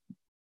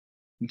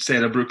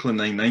said a Brooklyn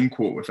Nine-9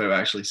 quote without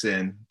actually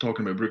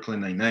talking about Brooklyn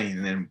Nine-9,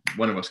 and then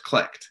one of us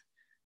clicked,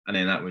 and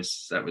then that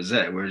was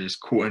it. We were just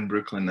quoting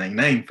Brooklyn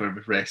Nine-9 for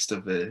the rest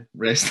of the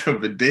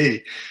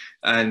day,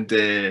 and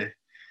that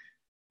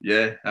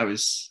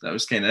was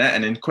kind of it.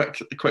 And then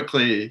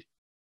quickly,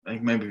 I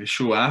think maybe the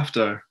show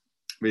after,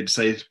 we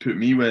decided to put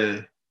me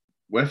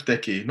with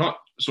Dickie, not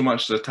so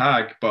much as a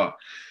tag, but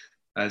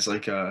as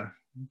like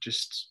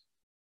just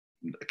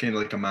kind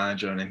of like a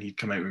manager, and then he'd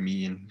come out with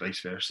me and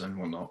vice versa and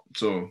whatnot.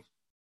 So,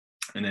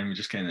 and then we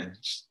just kind of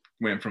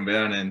went from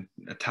there, and then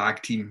a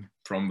tag team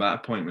from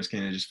that point was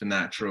kind of just the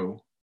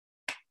natural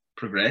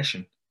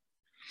progression.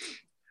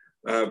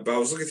 But I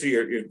was looking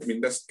through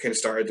this kind of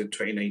started in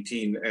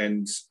 2019,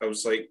 and I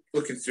was like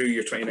looking through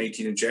your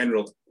 2019 in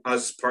general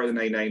as part of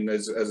the 9-9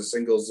 as a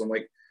singles. I'm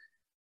like,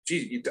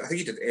 gee, I think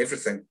you did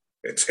everything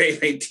in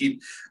 2019.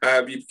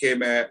 You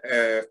became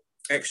a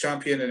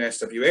ex-champion in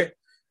SWA.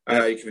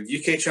 You became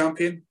a UK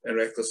champion in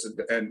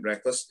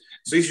Reckless.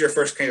 So these are your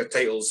first kind of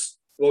titles.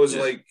 What was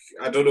it like?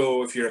 I don't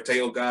know if you're a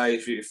title guy,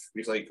 if you're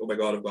like, oh my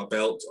God, I've got a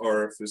belt,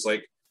 or if it was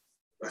like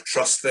a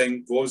trust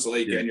thing. What was it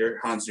like getting your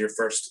hands on your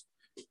first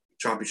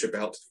championship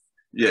belt?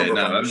 Yeah,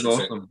 that was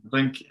awesome.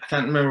 I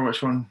can't remember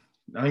which one.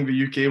 I think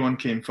the UK one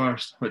came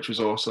first, which was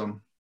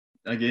awesome.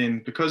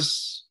 Again,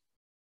 because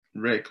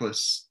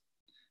Reckless,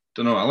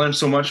 don't know, I learned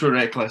so much with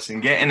Reckless,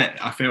 and getting it,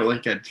 I felt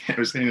like it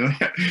was kind of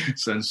like, it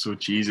sounds so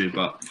cheesy,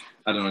 but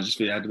I don't know, just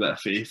had a bit of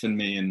faith in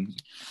me, and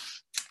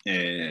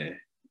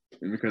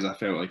because I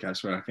felt like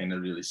that's where I kind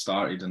of really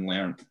started and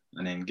learned,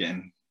 and then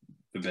getting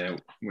the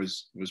belt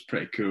was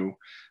pretty cool.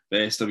 The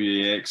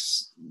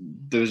SWAX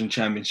Division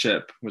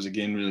Championship was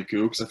again really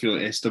cool because I feel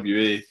like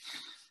SWA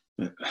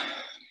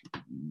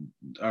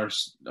are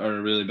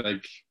a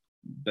really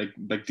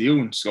big deal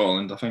in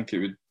Scotland. I think it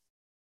would,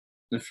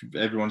 if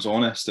everyone's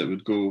honest, it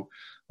would go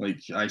like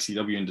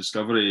ICW and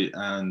Discovery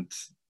and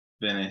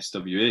then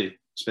SWA,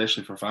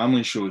 especially for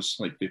family shows.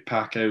 Like they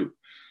pack out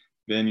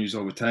venues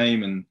all the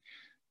time, and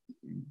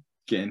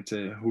getting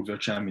to hold their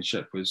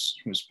championship was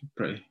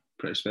pretty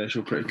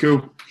special, pretty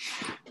cool.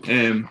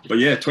 But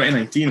yeah,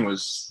 2019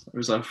 was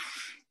a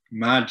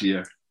mad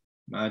year.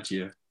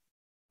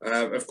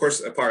 Of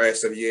course, a part of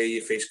SWA,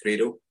 you faced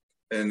Grado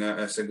in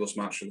a singles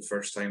match for the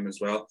first time as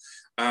well.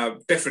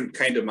 Different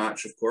kind of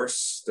match, of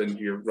course, than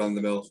your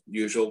run-of-the-mill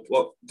usual.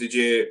 What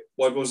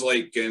was it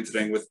like getting into the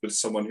ring with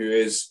someone who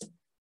is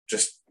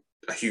just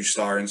a huge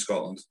star in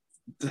Scotland?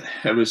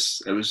 It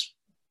was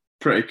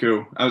pretty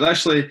cool. I was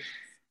actually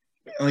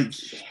like,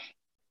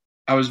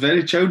 I was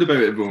very chilled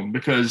about it though,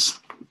 because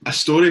a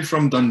story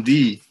from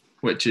Dundee,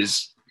 which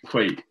is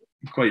quite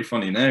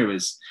funny now,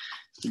 is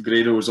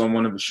Grado was on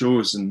one of the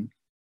shows, and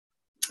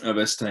at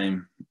this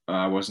time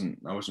I wasn't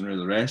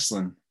really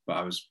wrestling, but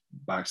I was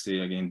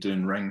backstage again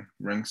doing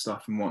ring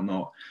stuff and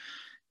whatnot.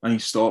 And he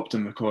stopped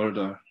in the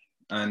corridor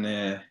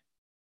and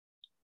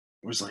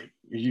was like,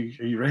 "Are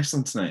you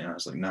wrestling tonight?" And I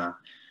was like, "Nah."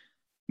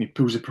 And he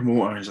pulls the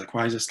promoter and he's like,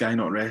 "Why is this guy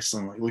not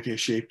wrestling? Like, look at his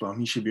shape of him.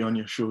 He should be on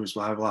your shows,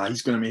 blah, blah.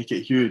 He's going to make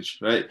it huge,"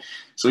 right?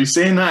 So he's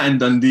saying that in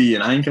Dundee,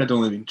 and I think I'd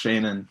only been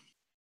training,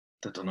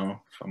 I don't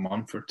know, for a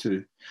month or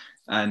two.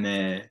 And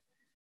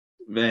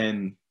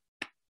then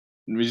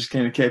we just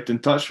kind of kept in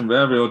touch from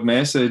there, every odd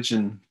message.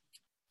 And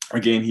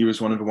again, he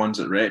was one of the ones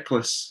at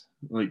Reckless,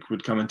 like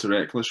would come into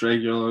Reckless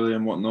regularly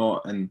and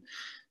whatnot, and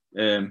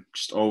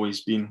just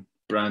always been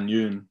brand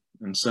new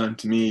and sound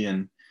to me.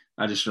 And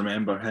I just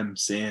remember him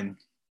saying,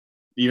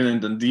 even in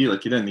Dundee,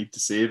 like he didn't need to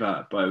say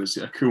that, but it was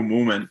a cool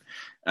moment.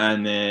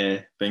 And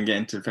then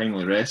getting to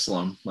finally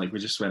wrestle him, like we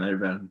just went out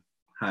there and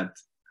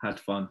had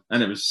fun,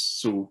 and it was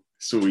so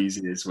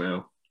easy as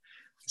well,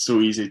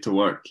 so easy to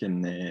work,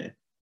 and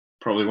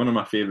probably one of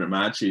my favourite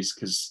matches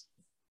because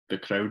the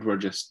crowd were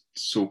just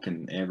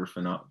soaking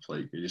everything up.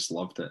 Like we just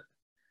loved it.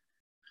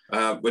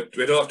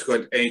 We don't have to go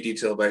into any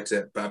detail about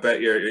it, but I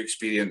bet your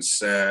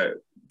experience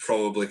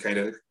probably kind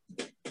of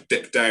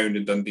dipped down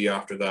in Dundee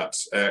after that.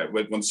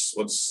 Once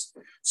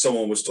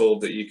someone was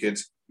told that you could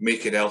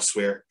make it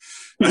elsewhere.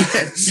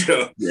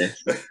 So yeah.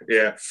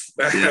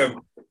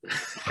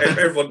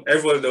 Everyone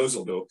knows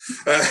will know.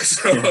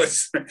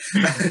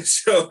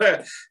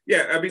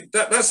 Yeah, I mean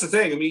that's the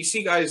thing. I mean, you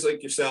see guys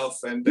like yourself,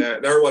 and the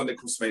other one that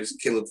comes to mind is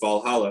Caleb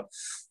Valhalla.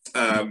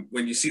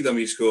 When you see them,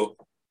 you just go,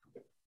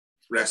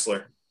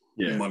 wrestler,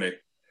 money.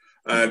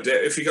 And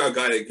if you got a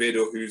guy like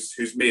Grado who's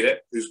made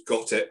it, who's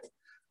got it,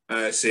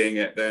 saying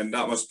it, then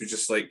that must be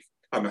just like,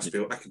 I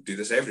can do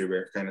this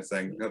everywhere kind of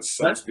thing. That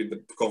must be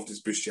the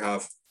confidence boost you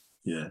have.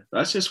 Yeah,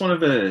 that's just one of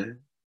the,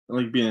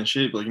 like being in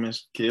shape, like you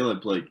mentioned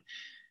Caleb, like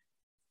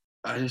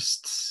I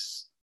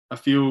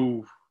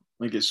feel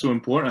like it's so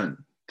important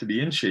to be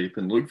in shape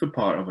and look the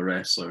part of a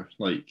wrestler.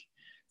 Like,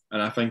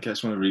 and I think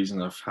that's one of the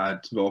reasons I've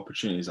had the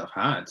opportunities I've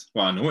had.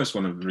 Well, I know it's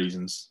one of the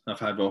reasons I've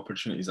had the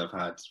opportunities I've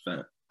had,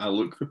 that I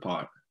look the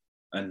part,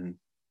 and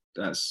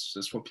that's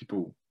what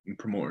people and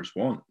promoters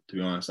want, to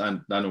be honest. I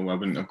know I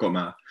wouldn't have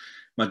got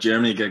my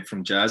Germany gig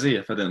from Jazzy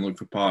if I didn't look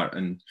the part,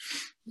 and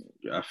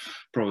I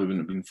probably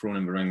wouldn't have been thrown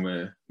in the ring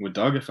with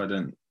Doug if I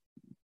didn't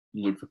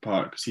look the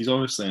part, because he's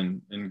obviously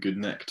in good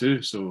nick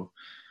too. So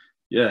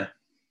yeah.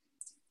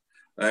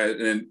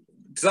 And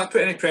does that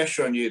put any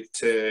pressure on you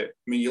to?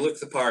 I mean, you look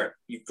the part.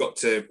 You've got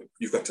to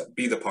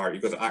be the part.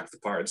 You've got to act the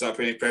part. Does that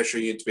put any pressure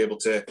on you to be able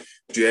to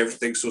do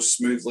everything so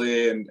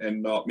smoothly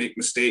and not make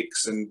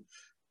mistakes? And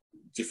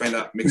do you find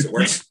that makes it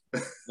worse?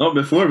 Not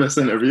before this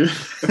interview.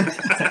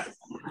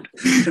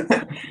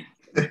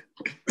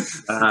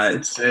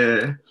 It's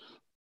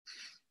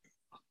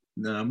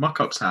no,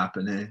 muck-ups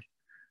happen.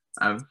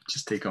 I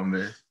just take on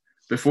the.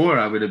 Before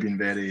I would have been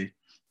very.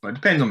 Well, it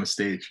depends on the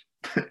stage,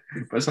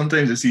 but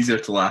sometimes it's easier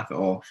to laugh it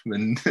off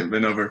than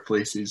other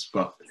places.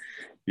 But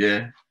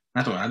yeah,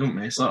 I don't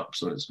mess up,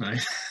 so it's fine.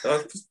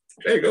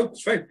 There you go,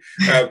 it's fine.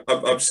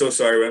 I'm so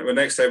sorry. When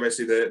next time I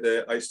see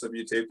the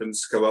ICW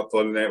tapings come up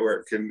on the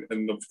network and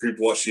the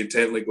people watch you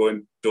intently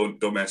going,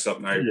 don't mess up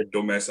now,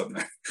 don't mess up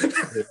now.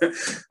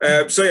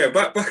 So yeah,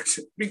 back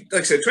to, like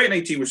I said,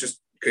 2019 was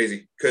just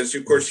crazy because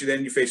of course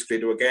you faced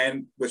Grado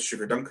again with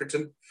Sugar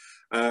Dunkerton,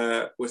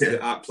 with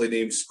the aptly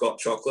named Scott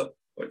Chocolate,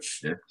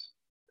 which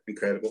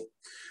incredible.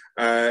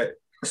 So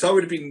that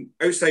would have been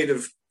outside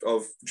of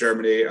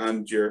Germany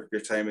and your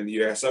time in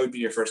the US. That would be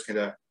your first kind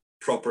of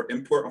proper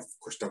import. Of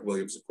course, Doug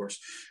Williams, of course.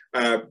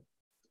 What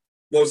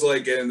was it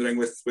like getting in the ring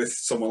with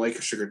someone like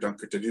a Sugar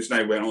Dunkerton, who's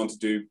now went on to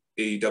do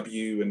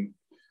AEW and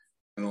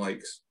the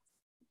likes?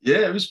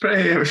 Yeah, it was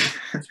pretty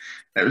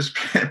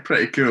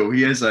cool.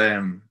 He is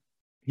a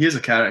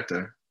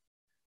character.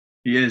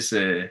 He is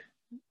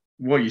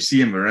what you see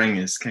in the ring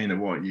is kind of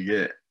what you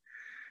get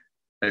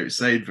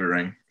outside the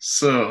ring.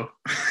 So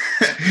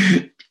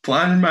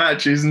planning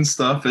matches and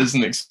stuff is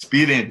an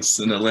experience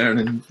and a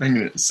learning thing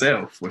in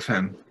itself with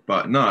him.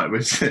 But no, it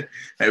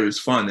was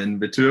fun, and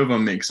the two of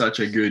them make such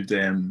a good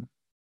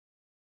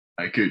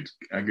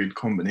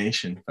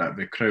combination that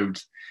the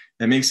crowd,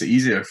 it makes it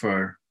easier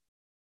for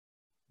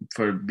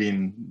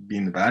being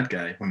the bad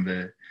guy when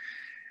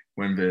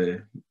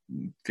the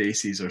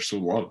faces are so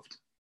loved.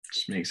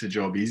 Just makes the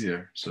job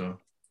easier. So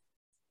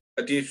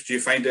do you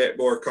find it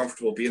more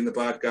comfortable being the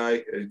bad guy?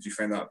 Do you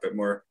find that a bit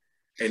more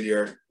in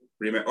your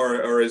remit,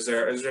 or is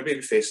there a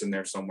baby face in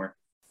there somewhere?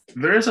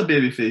 There is a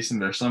baby face in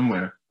there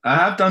somewhere. I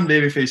have done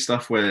babyface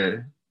stuff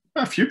with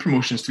a few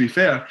promotions, to be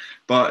fair,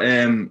 but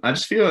I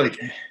just feel like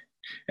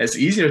it's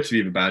easier to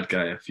be the bad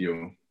guy. I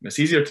feel it's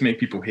easier to make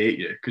people hate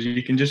you because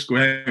you can just go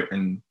out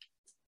and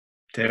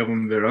tell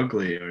them they're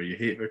ugly or you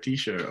hate their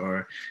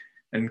t-shirt,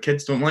 and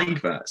kids don't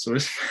like that, so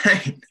it's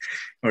fine.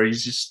 Or you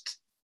just,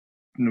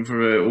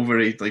 for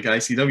overrate like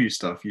ICW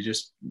stuff, you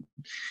just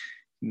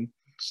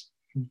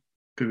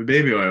put the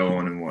baby oil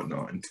on and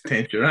whatnot and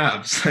tense your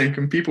abs. Like,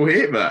 and people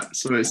hate that,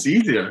 so it's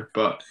easier.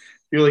 But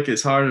I feel like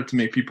it's harder to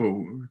make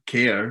people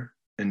care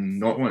and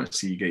not want to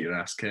see you get your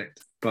ass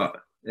kicked.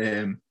 But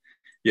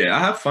yeah, I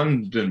have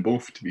fun doing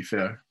both, to be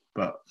fair.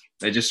 But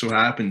it just so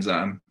happens that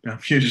I'm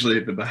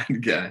usually the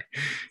bad guy.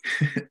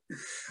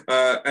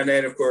 And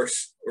then, of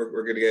course,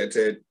 we're going to get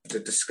into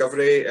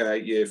Discovery.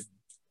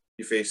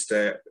 You faced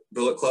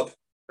Bullet Club,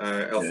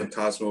 El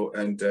Phantasmo,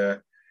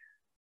 and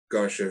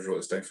gosh, I wrote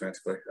this down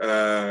phonetically.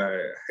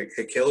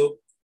 Hikilo.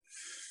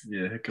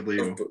 Yeah,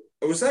 Hikaleo.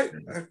 Was that?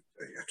 I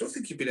don't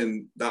think you've been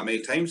in that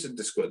many times in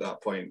Disco at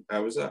that point.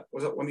 Was that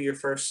one of your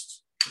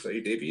first? Was that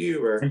your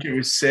debut? Or? I think it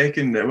was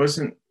second. It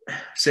wasn't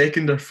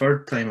second or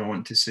third time, I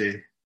want to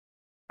say.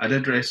 I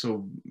did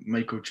wrestle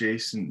Michael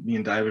Chase, and me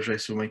and Divers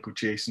wrestled Michael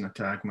Chase in a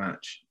tag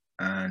match,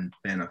 and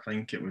then I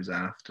think it was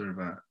after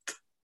that.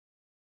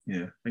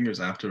 Yeah, I think it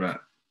was after that.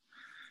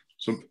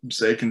 So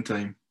second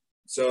time.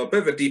 So a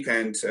bit of a deep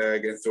end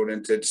getting thrown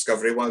into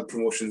Discovery, one of the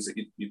promotions that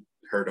you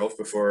heard of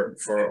before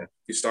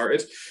you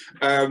started.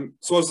 So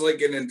what was it like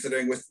getting into the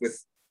ring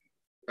with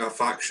a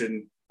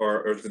faction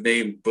or the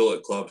name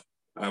Bullet Club?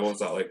 What was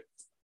that like?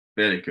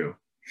 Very cool.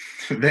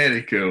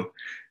 Very cool.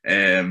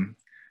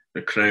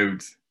 The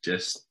crowd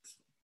just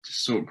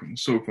soak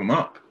them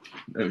up.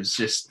 It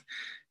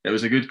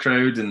was a good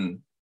crowd, and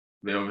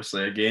they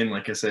obviously, again,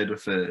 like I said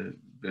with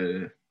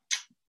the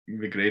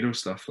Grado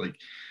stuff, like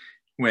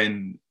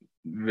when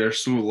they're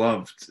so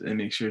loved, it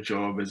makes your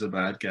job as a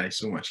bad guy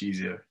so much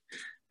easier.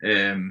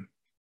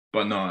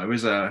 But no, it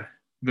was the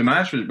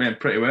match went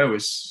pretty well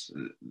as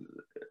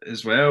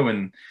well,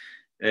 and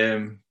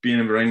being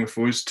in the ring with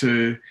those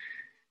two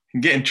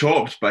and getting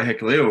chopped by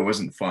Hikaleo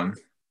wasn't fun.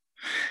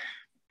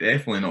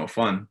 Definitely not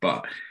fun,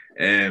 but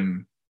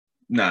it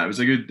was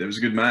a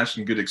good match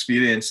and good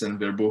experience, and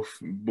they're both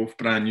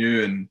brand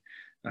new, and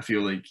I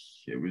feel like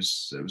it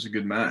was a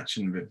good match,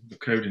 and the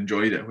crowd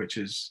enjoyed it, which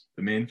is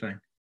the main thing.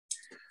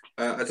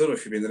 I don't know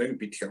if you've been in the ring with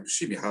BT. I'm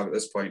assuming you have at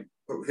this point.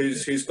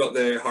 Who's got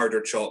the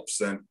harder chops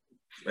then?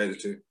 Either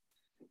two.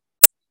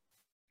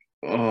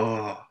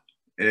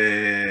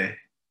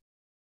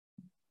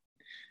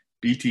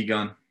 BT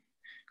Gun,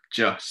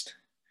 just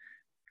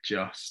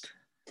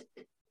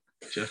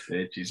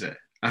edges it.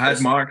 I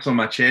had marks on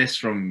my chest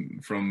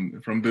from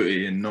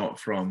Booty and not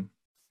from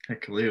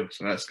Hikaleo,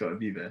 so that's got to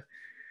be there.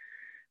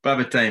 By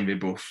the time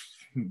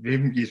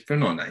they're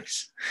not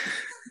nice.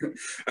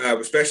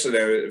 Especially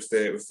now with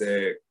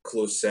the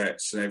closed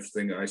sets and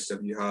everything that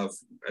ICW have,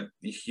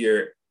 you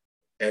hear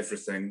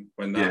everything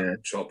when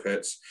that chop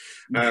hits.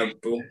 But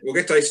we'll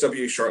get to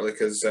ICW shortly,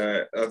 because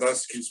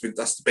that's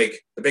the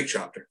big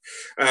chapter.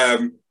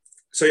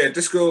 So yeah,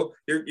 Disco,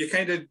 you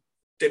kind of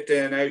dipped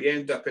in and out. You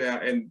end up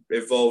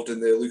involved in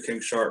the Luke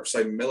King Sharp,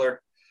 Simon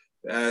Miller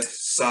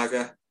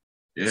saga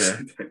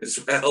as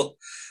well,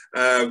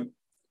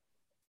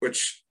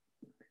 which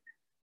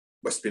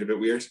must have been a bit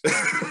weird.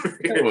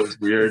 It was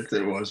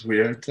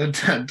weird. I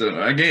don't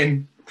know.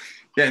 Again,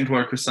 getting to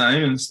work with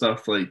Simon and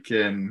stuff, like,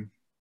 I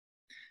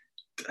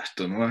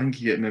don't know, I think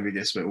he maybe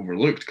gets a bit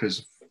overlooked because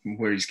of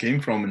where he's came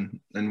from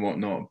and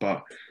whatnot.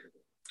 But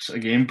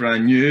again,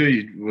 brand new,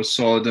 he was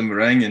solid in the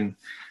ring, and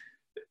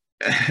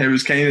it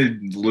was kind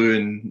of Lou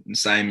and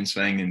Simon's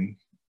thing, and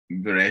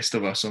the rest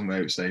of us on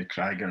the outside,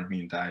 Krieger,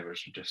 me and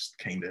Divers, were just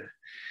kind of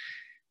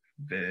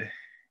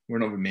we're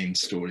not the main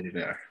story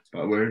there,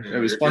 but it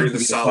was fun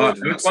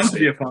to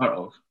be a part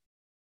of.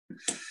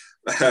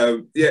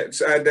 And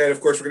then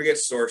of course we're going to get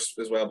to Source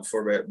as well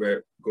before we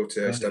go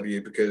to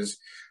SW, because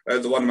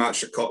the one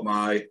match that caught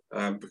my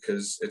eye,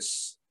 because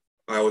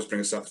I always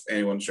bring this up if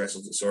anyone's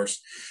wrestled at Source.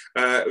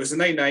 It was the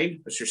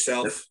 9-9. It's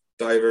yourself,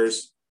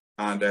 Divers,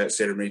 and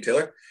Sarah Marie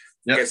Taylor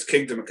against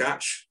Kingdom of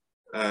Catch,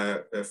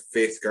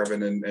 Faith,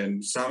 Garvin,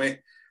 and Sammy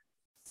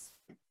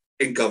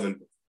in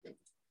Govan.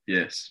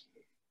 Yes.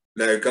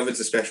 Now, Govan's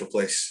a special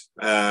place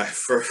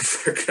for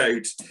a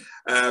crowd,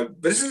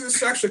 but this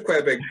is actually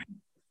quite a big,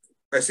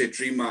 I say,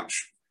 dream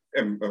match,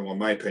 in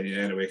my opinion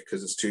anyway,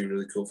 because it's two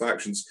really cool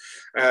factions.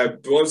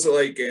 But what was it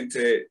like getting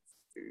to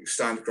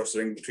stand across the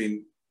ring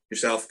between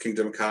yourself,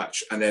 Kingdom of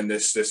Catch, and then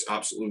this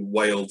absolutely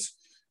wild,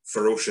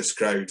 ferocious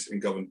crowd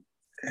in Govan?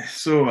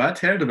 So I'd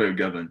heard about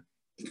Govan,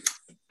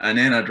 and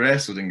then I'd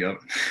wrestled in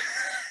Govan,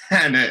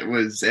 and it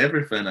was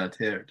everything I'd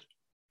heard.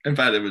 In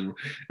fact, it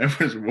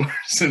was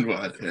worse than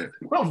what I'd heard.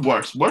 Well,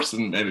 worse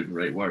than maybe the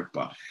right word,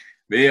 but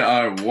they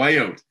are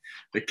wild.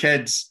 The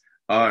kids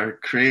are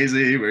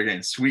crazy. We're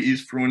getting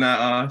sweeties thrown at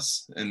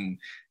us, and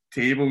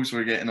tables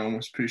were getting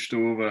almost pushed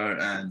over,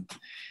 and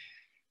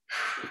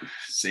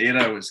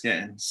Sarah was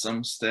getting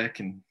some stick,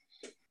 and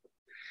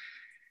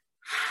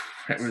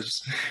it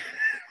was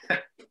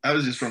I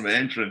was just from the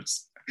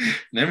entrance.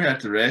 Then we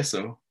had to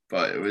wrestle,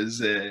 but it was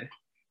it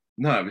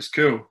was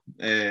cool.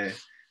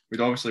 We'd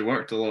obviously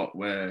worked a lot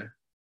with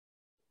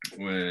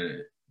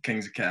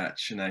Kings of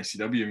Catch and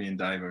ICW, me and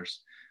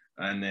Divers,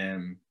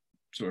 and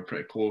so we're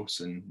pretty close.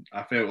 And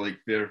I felt like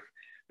they're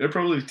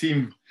probably the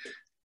team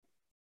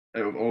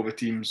out of all the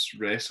teams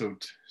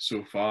wrestled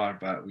so far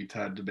that we'd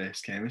had the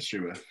best chemistry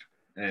with.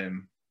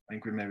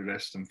 think we maybe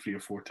wrestled him 3 or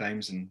 4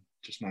 times in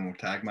just normal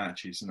tag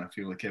matches, and I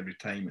feel like every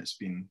time it's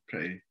been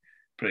pretty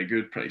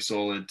good, pretty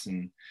solid,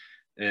 and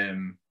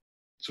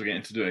so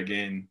getting to do it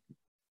again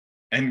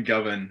in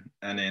Govan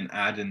and then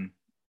adding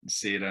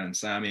Sarah and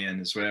Sammy in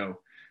as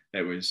well,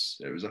 it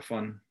was a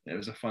fun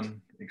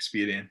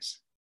experience.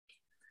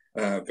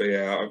 But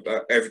yeah,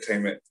 every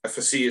time if I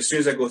see, as soon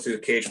as I go through the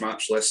cage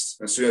match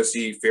list, as soon as I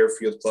see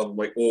Fairfield Club, I'm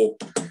like, oh,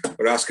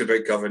 we're asking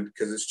about Govan,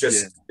 because it's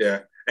just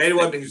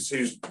Anyone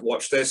who's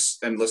watched this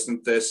and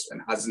listened to this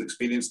and hasn't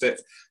experienced it,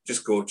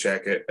 just go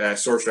check it.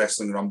 Source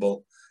Wrestling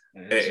Rumble.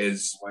 It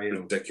is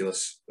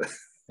ridiculous.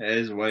 It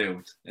is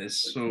wild.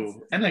 It's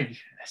so, and like,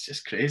 it's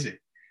just crazy.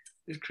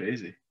 It's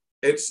crazy.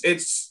 It's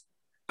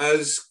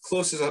as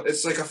close as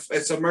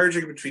it's a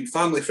merging between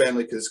family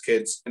friendly because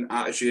kids and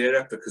Attitude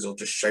Era, because they'll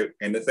just shout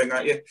anything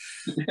at you,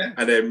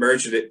 and then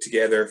merging it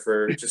together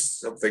for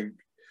just something.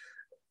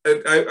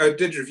 I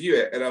did review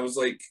it, and I was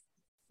like,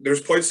 there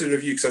was points in the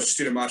review because I was just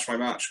doing a match by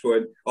match,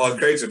 going, "Oh, the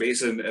crowd's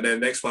amazing," and then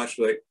the next match,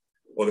 like,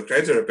 "Well, the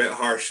crowds are a bit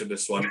harsh in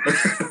this one."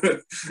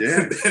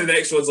 Yeah. The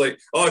next one's like,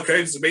 "Oh, the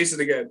crowd's amazing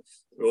again."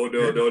 Oh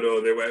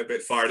no, they went a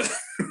bit farther.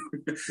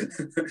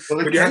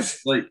 Well,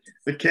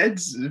 the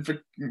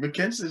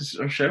kids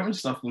are shouting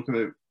stuff like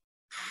about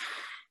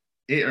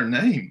 8 or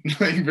 9.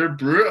 Like, they're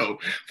brutal.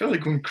 I felt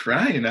like going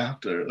crying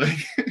after, like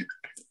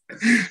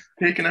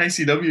take an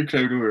ICW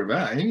crowd over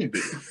that.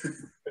 Anybody.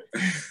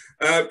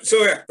 So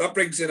yeah, that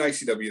brings in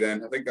ICW.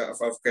 Then I think that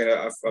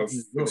I've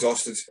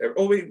exhausted.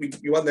 Oh wait,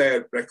 you won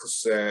the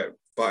Reckless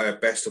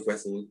Best of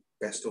West Lothian.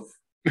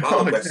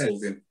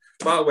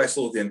 Battle West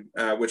Lothian,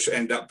 which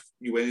ended up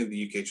you winning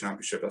the UK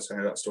Championship. That's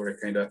how that story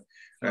kind of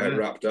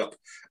wrapped up.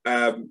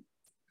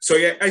 So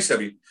yeah,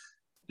 ICW.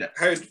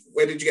 Yeah.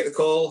 When did you get the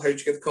call? How did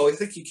you get the call? I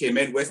think you came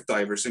in with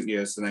Divers, didn't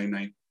you, as the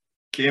 9-9?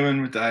 Came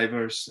in with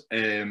Divers.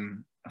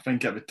 I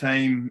think at the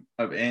time,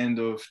 at the end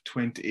of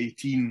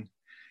 2018,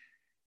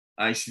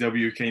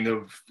 ICW kind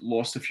of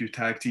lost a few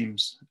tag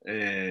teams.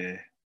 I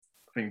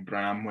think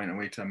Bram went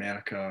away to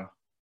America,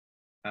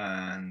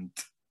 and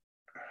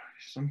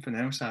something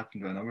else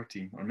happened with another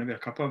team, or maybe a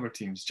couple of other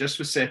teams, just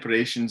with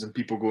separations and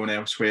people going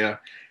elsewhere.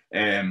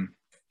 And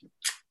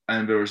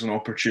there was an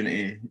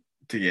opportunity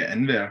to get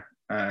in there,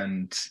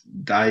 and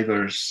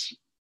Divers,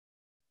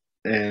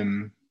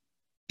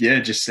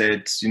 just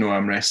said,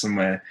 I'm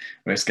wrestling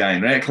with Sky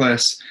and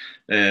Reckless.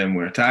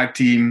 We're a tag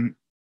team.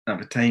 At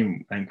the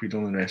time, I think we'd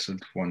only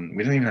wrestled one.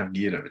 We didn't even have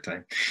gear at the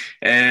time.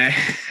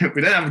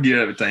 We didn't have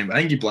gear at the time, but I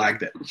think he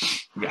blagged it.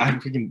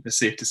 It's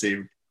safe to say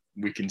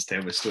we can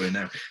tell the story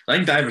now. I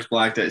think Divers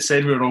blagged it. It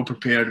said we were all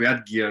prepared. We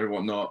had gear and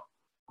whatnot.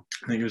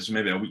 I think it was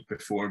maybe a week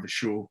before the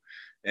show.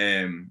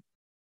 And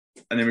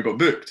then we got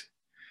booked.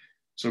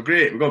 So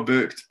great, we got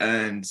booked,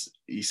 and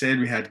he said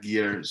we had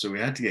gear, so we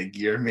had to get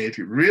gear made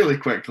really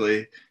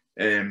quickly,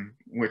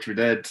 which we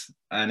did.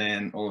 And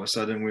then all of a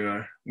sudden we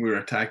were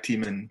a tag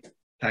team in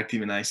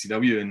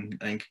ICW, and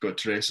I think got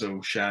to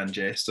wrestle Shan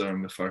Jester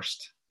on the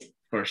first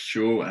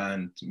show,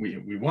 and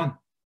we won,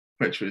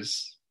 which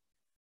was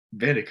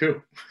very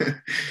cool.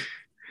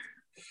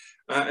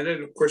 And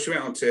then of course you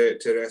went on to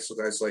wrestle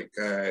guys like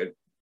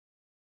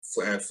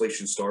Fleisch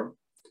and Storm.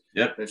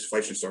 Yep. It's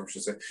Fleisch and Storm, I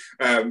should say.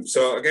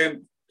 So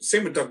again,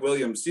 same with Doug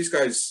Williams. These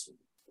guys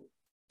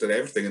did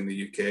everything in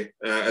the UK,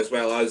 as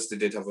well as they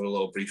did have a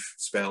little brief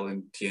spell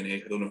in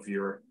TNA. I don't know if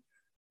you were,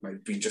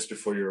 might be just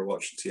before you were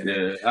watching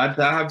TNA.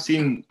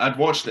 Yeah, I'd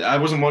watched it. I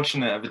wasn't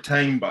watching it at the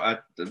time,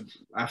 but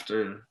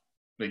after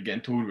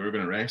getting told we were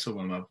going to wrestle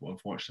them, I've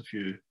watched a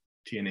few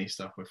TNA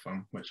stuff with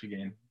them, which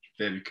again,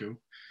 very cool.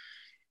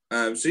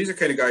 So these are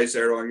kind of guys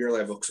that are on your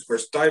level, because of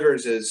course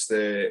Divers is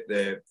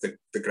the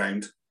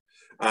ground,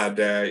 and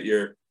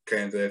you're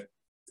kind of the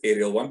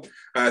aerial one.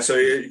 So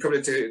you're coming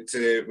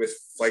into with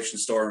Fleisch and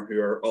Storm, who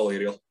are all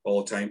aerial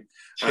all the time.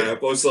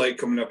 What was it like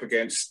coming up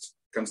against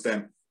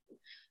them?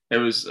 It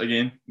was,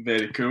 again,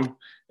 very cool,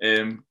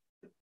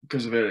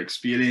 because of their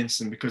experience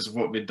and because of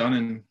what they've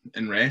done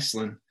in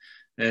wrestling.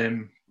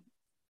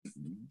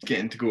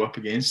 Getting to go up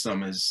against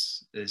them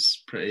is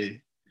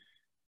pretty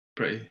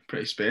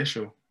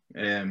special.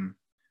 The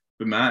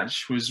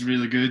match was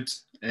really good.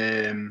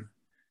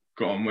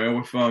 Got on well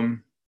with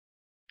them.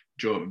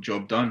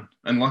 Job done.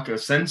 And luckily,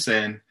 since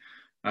then,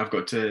 I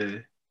got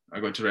to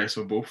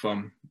wrestle both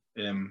of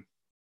them.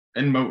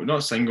 In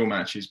not single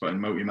matches, but in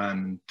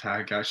multi-man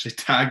tag. I actually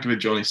tagged with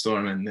Johnny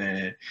Storm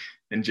in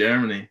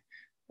Germany,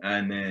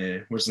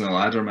 and was in a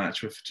ladder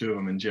match with 2 of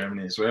them in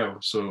Germany as well.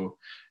 So,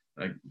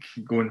 like,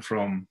 going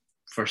from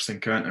first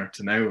encounter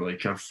to now,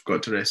 like, I've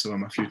got to wrestle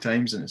them a few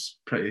times, and it's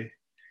pretty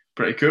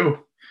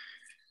cool.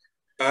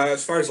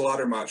 As far as the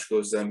ladder match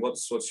goes, then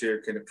what's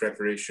your kind of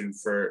preparation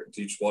for?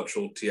 Do you just watch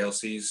old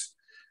TLCs,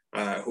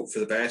 hope for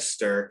the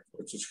best, or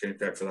what's your kind of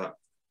prep for that?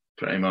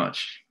 Pretty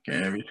much.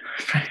 Yeah,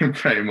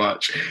 pretty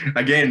much.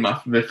 Again,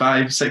 the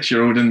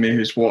 5-6-year-old in me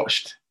who's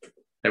watched,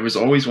 it was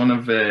always one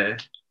of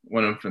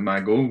my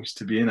goals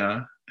to be in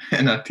a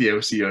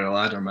TLC or a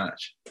ladder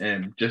match.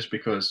 Just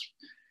because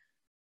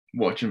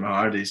watching the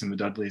Hardys and the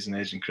Dudleys and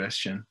Edge and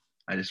Christian,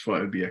 I just thought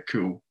it would be a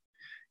cool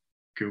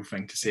cool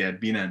thing to say I'd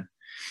been in.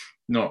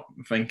 Not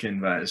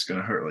thinking that it's going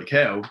to hurt like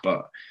hell,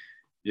 but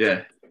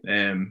yeah,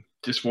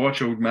 just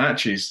watch old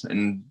matches.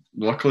 And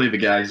luckily the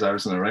guys I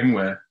was in the ring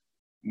with,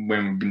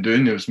 when we've been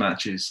doing those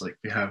matches, like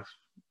they have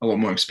a lot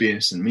more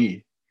experience than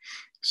me.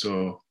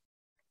 So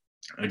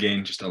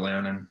again, just a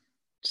learning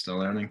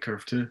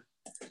curve too.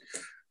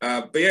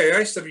 But yeah, your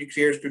ICW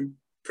career has been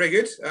pretty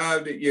good.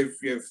 You've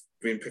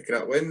been picking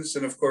up wins,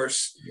 and of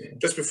course,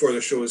 just before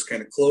the show was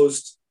kind of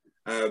closed,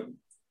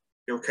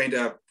 you're kind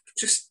of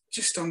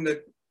just on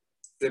the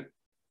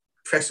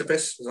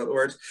precipice, is that the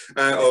word,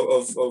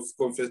 of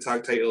going for the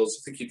tag titles.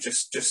 I think you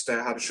just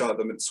had a shot at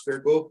them at Square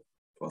Go,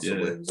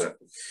 possibly. Yeah. Is it?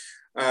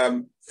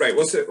 Right,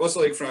 what's it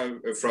like in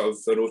front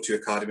of the O2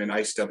 Academy and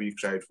ICW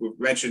crowd? We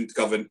mentioned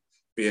Govan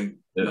being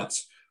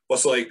nuts.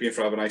 What's it like being in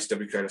front of an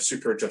ICW crowd, a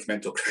super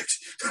judgmental crowd?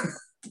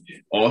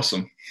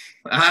 Awesome.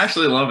 I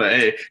actually love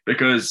it,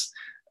 because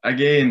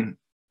again,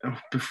 when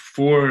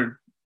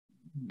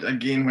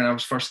I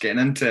was first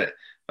getting into it,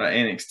 that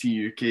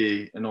NXT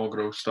UK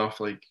inaugural stuff,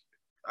 like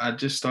I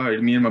just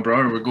started, me and my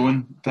brother were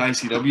going to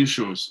ICW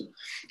shows,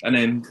 and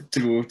then to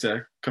go to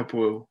a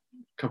couple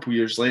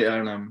years later,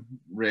 and I'm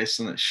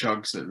wrestling at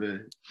Shugs at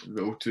the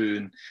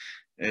O2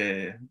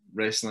 and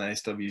wrestling at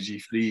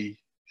SWG3,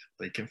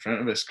 like in front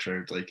of this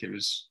crowd. Like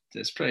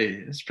it's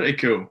pretty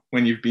cool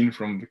when you've been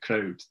from the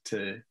crowd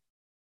to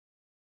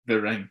the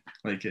ring.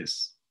 Like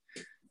it's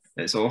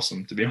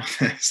awesome, to be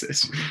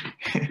honest.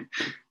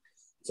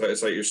 So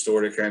it's like your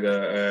story, kind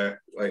of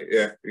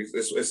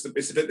it's the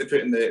bit they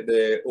put in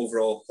the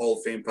overall Hall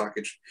of Fame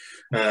package.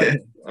 I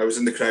was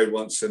in the crowd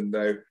once, and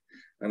now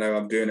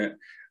I'm doing it.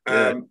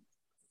 And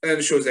then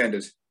the show's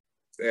ended.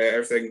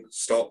 Everything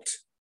stopped.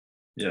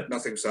 Yeah,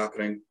 nothing was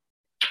happening.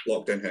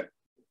 Lockdown hit.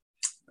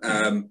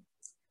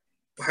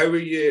 How were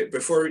you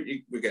before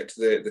we get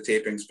to the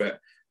tapings? But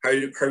how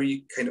are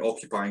you kind of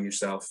occupying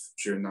yourself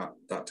during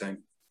that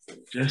time?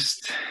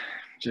 Just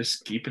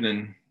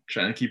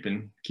trying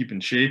to keep in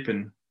shape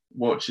and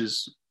watch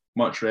as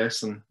much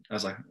wrestling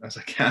as I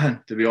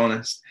can, to be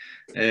honest.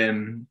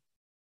 I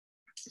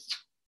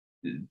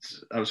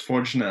was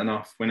fortunate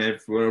enough when the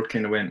world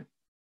kind of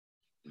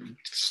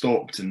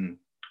stopped and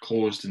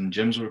closed and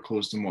gyms were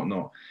closed and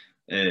whatnot.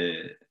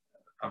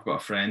 I've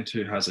got a friend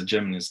who has a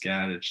gym in his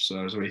garage, so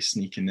I was always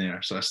sneaking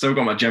there. So I still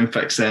got my gym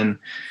fix in,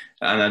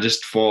 and I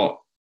just thought,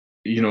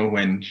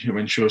 when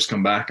shows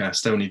come back, I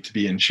still need to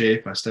be in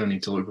shape. I still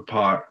need to look the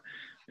part.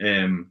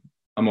 I'm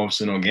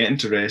obviously not getting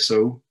to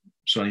wrestle,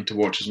 so I need to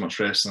watch as much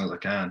wrestling as I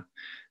can.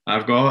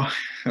 I've got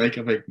like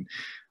a big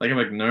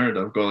nerd.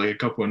 I've got like a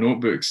couple of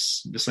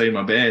notebooks beside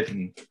my bed,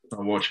 and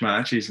I watch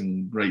matches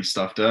and write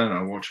stuff down.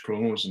 I watch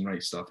promos and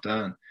write stuff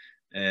down.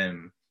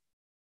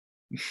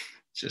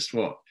 Just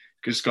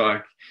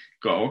got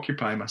to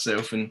occupy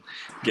myself and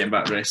getting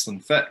back wrestling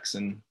fix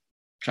and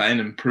try and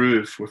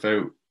improve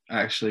without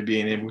actually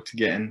being able to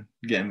get in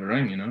the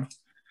ring.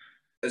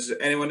 Is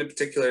there anyone in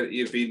particular that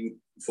you've been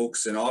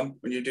focusing on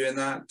when you're doing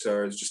that,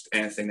 or is it just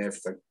anything and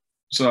everything?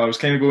 So I was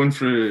kind of going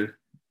through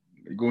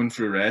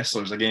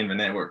wrestlers. Again, the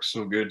network's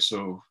so good,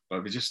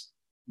 but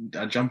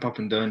I jump up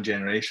and down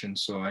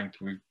generations. So I think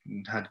we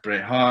had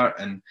Bret Hart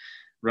and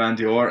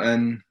Randy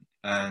Orton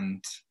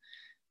and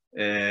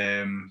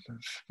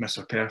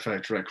Mr.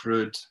 Perfect, Rick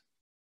Rude,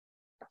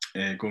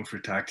 going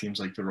through tag teams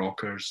like the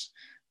Rockers,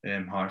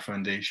 Hart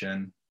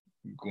Foundation,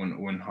 going to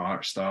Owen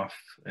Hart stuff,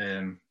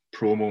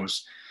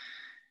 promos,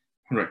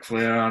 Ric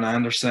Flair and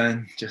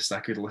Anderson. Just I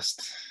could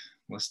list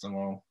them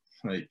all.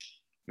 Like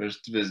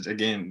there's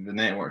again, the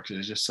network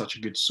is just such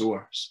a good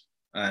source,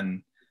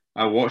 and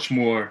I watch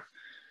more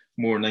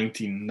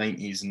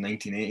 1990s and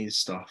 1980s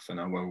stuff than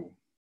I will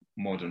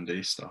modern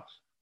day stuff.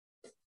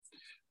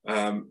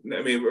 I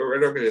mean, we're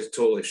not going to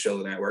totally shill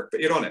the network,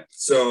 but you're on it,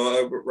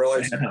 so we're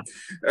allowed to.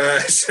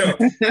 So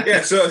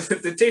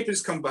the tape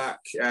has come back.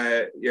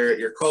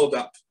 You're called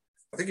up.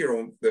 I think you're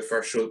on the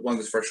first show, one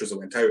of the first shows that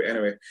went out.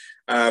 Anyway,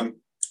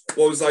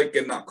 what was like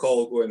getting that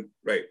call? Going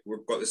right,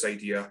 we've got this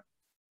idea.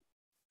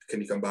 Can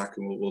you come back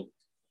and we'll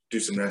do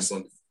some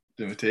wrestling?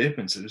 Doing the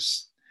tapings, it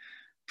was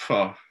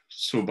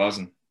so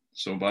buzzing.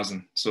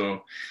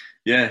 So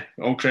yeah,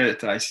 all credit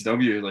to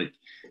ICW. Like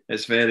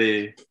it's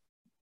very.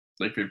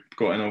 Like we've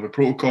got in all the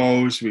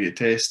protocols, we get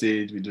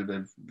tested, we do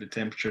the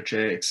temperature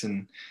checks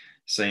and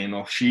signing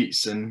off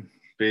sheets, and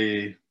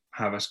they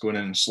have us going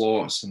in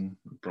slots, and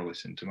I'm probably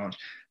saying too much,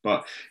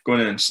 but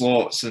going in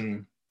slots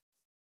and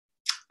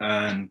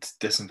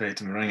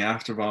disinfecting the ring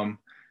after them,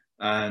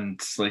 and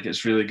like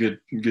it's really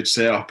good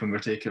setup, and we're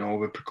taking all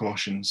the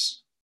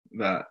precautions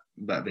that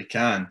they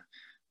can.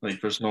 Like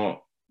there's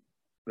not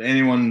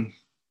anyone.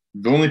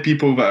 The only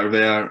people that are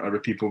there are the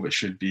people that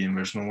should be, and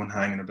there's no one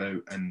hanging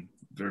about, and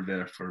they're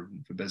there for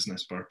the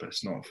business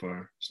purpose,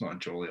 it's not a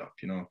jolly up,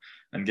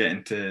 and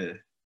getting to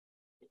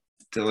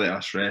let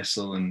us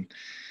wrestle, and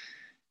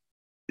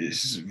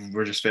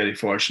we're just very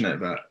fortunate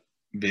that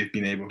they've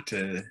been able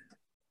to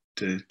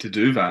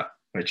do that,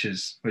 which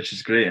is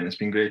great, and it's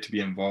been great to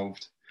be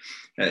involved.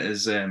 It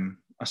is a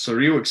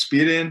surreal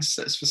experience.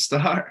 It's the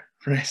start,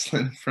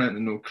 wrestling in front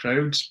of no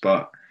crowds,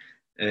 but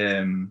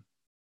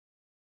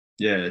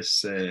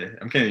It's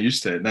I'm kind of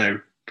used to it now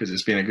because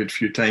it's been a good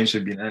few times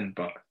we've been in,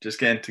 but just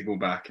getting to go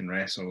back and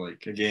wrestle,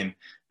 like, again,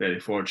 very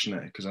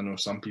fortunate because I know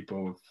some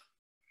people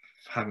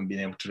haven't been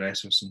able to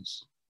wrestle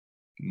since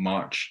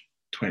March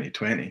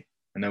 2020,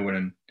 and now we're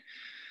in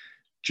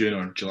June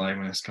or July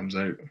when this comes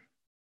out,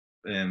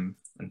 and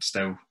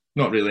still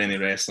not really any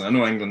wrestling. I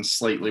know England's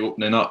slightly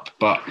opening up,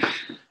 but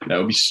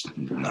it'll be,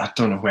 I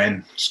don't know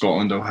when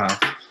Scotland will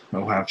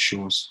have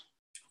shows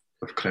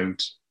with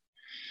crowds.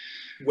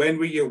 When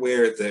were you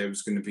aware that it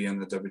was going to be on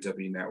the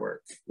WWE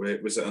network?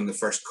 Was it on the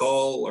first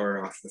call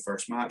or after the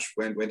first match?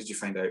 When did you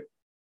find out?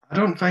 I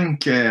don't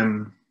think.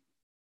 So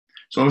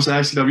obviously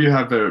ICW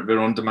have their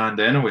on demand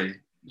anyway,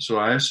 so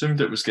I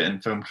assumed it was getting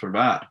filmed for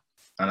that,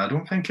 and I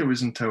don't think it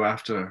was until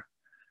after.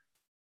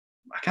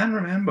 I can't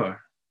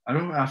remember.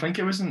 I think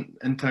it wasn't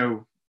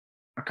until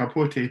a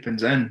couple of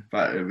tapings in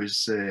that it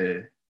was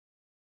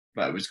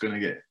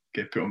going to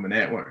get put on the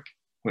network,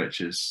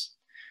 which is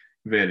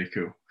very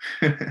cool.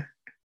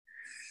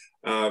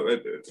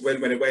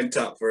 When it went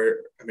up,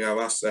 I've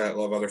asked a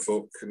lot of other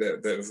folk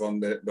that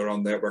they're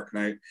on network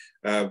now.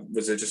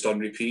 Was it just on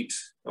repeat,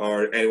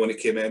 or anyone who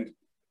came in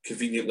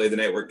conveniently the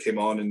network came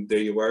on and there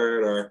you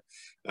were, or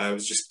it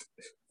was just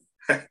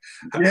how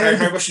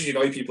much did you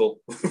annoy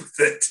people with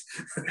it?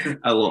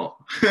 A lot,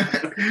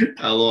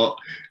 a lot.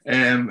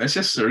 It's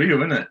just surreal,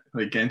 isn't it?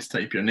 Like getting to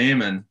type your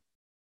name in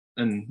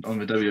on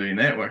the WWE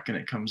network and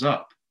it comes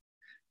up,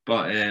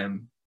 but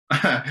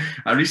I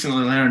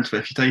recently learned that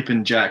if you type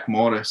in Jack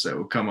Morris, it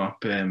will come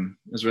up,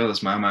 as well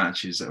as my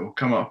matches, it will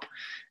come up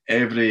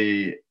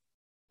every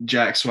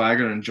Jack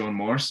Swagger and John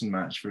Morrison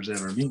match there's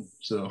ever been.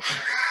 So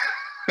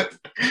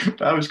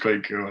that was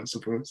quite cool, I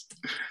suppose.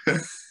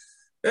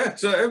 Yeah,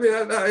 so I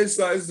mean that is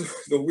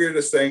the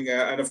weirdest thing,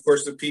 and of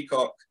course the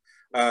Peacock,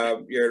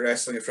 you're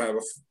wrestling in front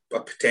of a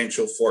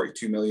potential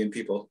 42 million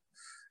people.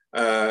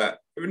 I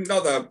mean,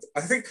 not that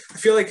I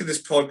feel like in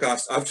this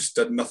podcast I've just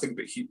done nothing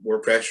but heap more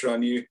pressure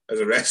on you as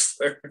a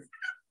wrestler.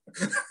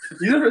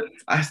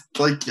 I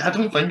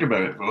don't think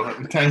about it though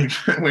at the time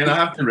when I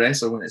have to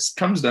wrestle. When it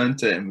comes down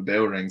to it and the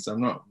bell rings,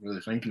 I'm not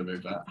really thinking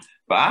about that.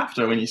 But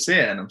after, when you say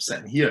it and I'm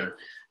sitting here,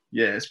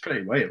 yeah, it's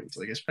pretty wild.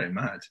 Like, it's pretty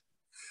mad.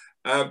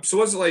 So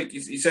what's it like?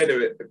 You said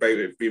about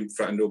it being in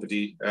front of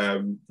nobody. I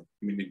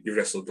mean, you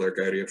wrestled Blair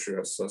Gowrie, I'm sure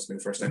that's the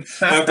first time.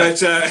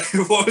 But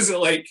what was it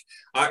like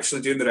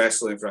actually doing the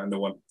wrestling in front of no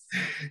one?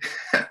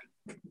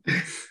 You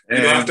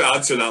don't have to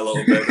answer that a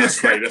little bit. That's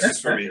fine. That's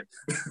just for me.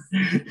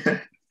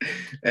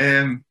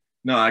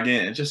 No,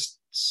 again, it's just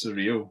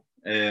surreal.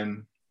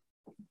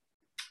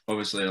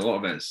 Obviously, a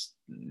lot of it's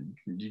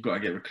you've got to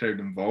get the crowd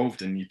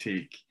involved, and you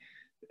take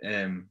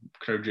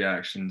crowd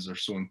reactions are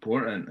so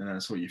important, and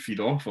that's what you feed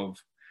off of.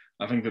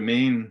 I think the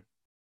thing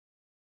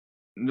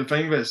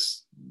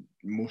that's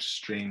most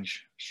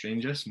strange, I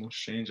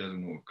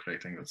don't know what the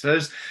correct thing that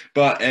says,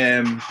 but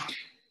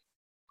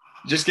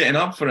just getting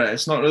up for it,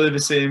 it's not really the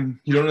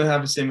same. You don't really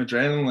have the same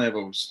adrenaline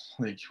levels,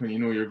 like when you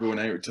know you're going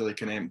out to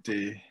like an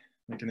empty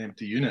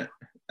unit,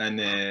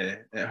 and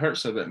it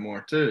hurts a bit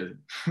more too.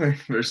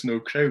 There's no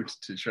crowd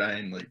to try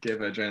and like get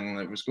the adrenaline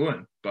levels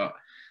going. But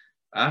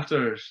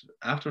after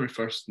we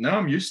first, now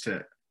I'm used to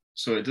it,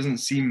 so it doesn't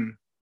seem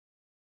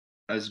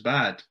as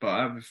bad.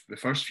 But the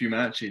first few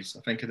matches,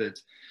 I think I did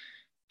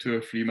 2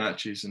 or 3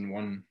 matches in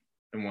one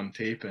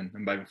taping,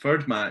 and by the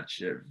third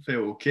match it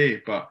felt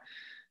okay. But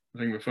I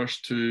think the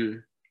first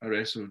 2 I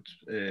wrestled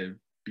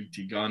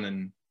BT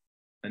Gunn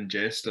and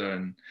Jester,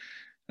 and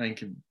I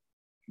think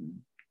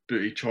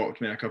Booty chopped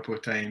me a couple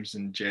of times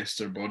and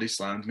Jester body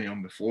slammed me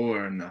on the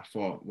floor, and I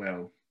thought,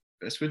 well,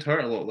 this would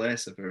hurt a lot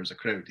less if there was a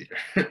crowd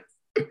here.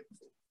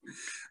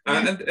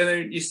 And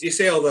then you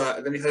say all that,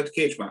 and then you had a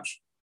cage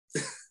match.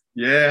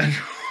 Yeah,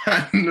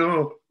 I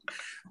know.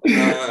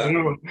 I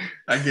know.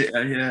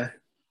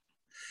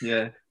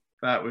 Yeah.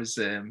 That was.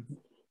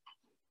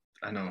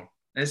 I know.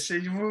 It's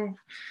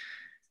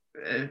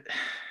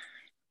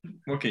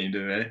what can you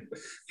do, eh?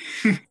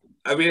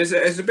 I mean,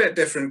 it's a bit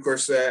different, of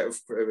course. It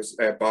was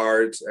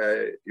Bard.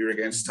 You were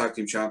against tag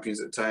team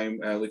champions at the time,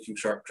 Luke and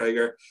Sharp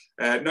Krieger.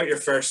 Not your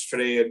first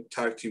foray in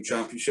tag team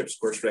championships, of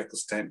course.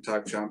 Reckless Tent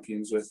tag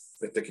champions with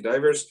Dickie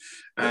Divers,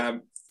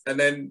 and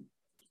then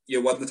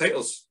you won the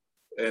titles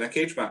in a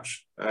cage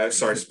match.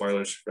 Sorry,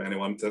 spoilers for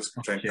anyone that's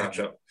trying to catch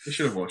up. You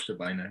should have watched it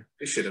by now.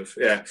 You should have,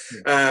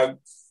 yeah.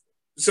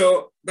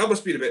 So that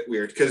must be a bit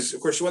weird because,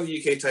 of course, you won the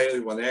UK title,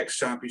 you won the X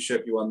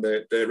Championship, you won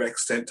the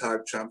Rex Tent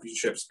Tag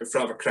Championships in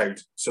front of a crowd,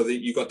 so that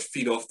you got to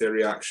feed off their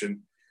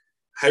reaction.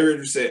 How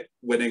was it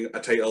winning a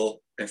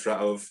title in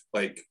front of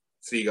like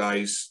 3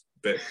 guys,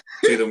 but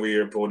 2 of them were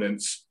your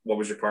opponents? What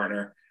was your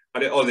partner?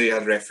 And they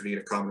had a referee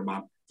and a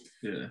cameraman.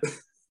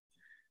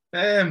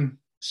 Yeah.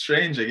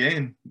 Strange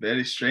again,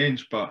 very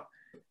strange, but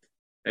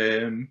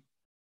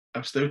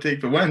I'll still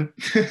take the win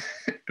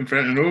in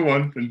front of no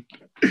one.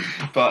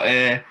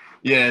 But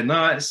yeah,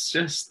 no, it's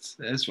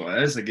what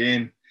it is.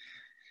 Again,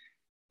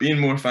 being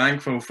more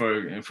thankful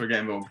for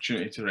getting the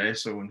opportunity to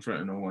wrestle in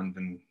front of no one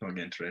than not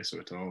getting to wrestle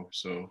at all.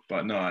 So,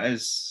 but no, it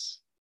is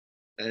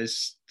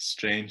is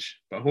strange,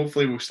 but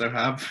hopefully we'll still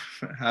have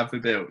the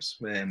belts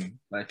when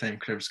by the time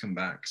cribs come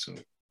back. So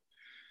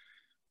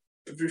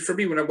for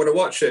me, when I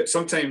watch it,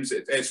 sometimes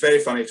it's very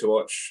funny to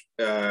watch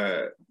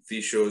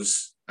these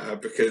shows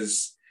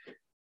because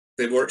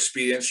the more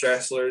experienced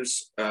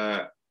wrestlers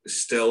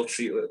still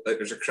treat it like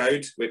there's a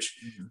crowd, which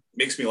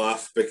makes me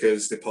laugh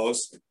because they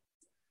pause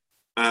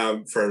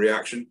for a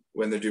reaction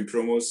when they're doing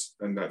promos,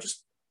 and that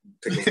just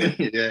tickles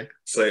me. Yeah,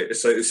 it's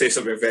like they say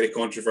something very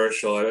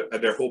controversial,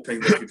 and they're hoping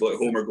that people at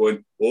home are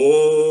going,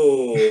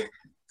 "Oh, yeah.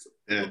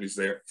 nobody's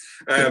there."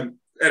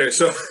 Anyway,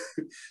 so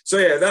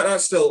yeah,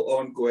 that's still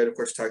ongoing. Of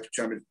course, tag team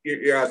champion.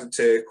 You're added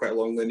to quite a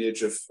long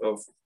lineage of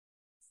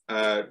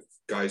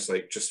guys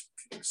like just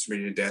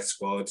Sumerian Death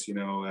Squad. You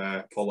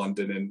know, Paul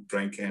London and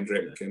Brian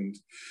Kendrick and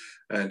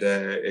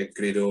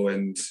Grado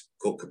and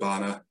Colt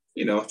Cabana.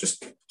 You know,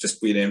 just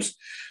wee names.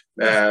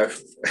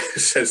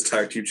 Says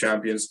tag team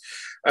champions.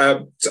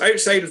 So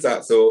outside of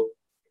that, though,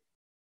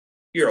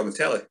 you're on the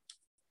telly.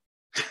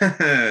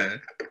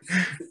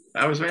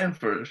 I was waiting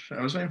for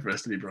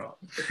us to be brought.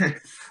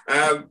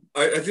 I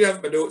do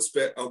have my notes,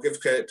 but I'll give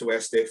credit to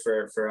Westy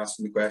for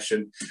asking the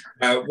question.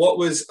 What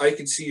was I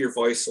Can See Your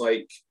Voice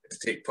like to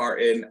take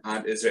part in,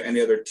 and is there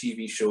any other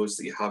TV shows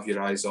that you have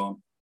your eyes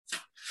on?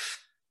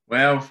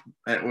 Well,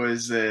 it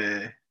was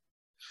a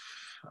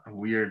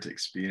weird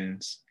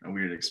experience.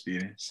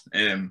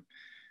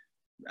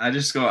 I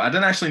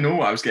didn't actually know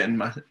what I was getting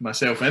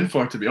myself in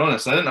for, to be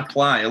honest. I didn't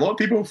apply. A lot of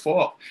people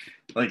thought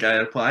like I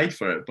applied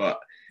for it, but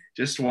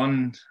just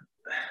the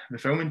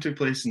filming took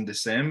place in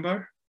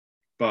December,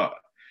 but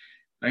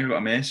I think I got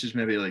a message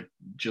maybe like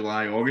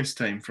July, August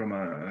time from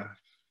a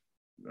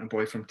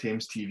boy from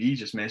Thames TV,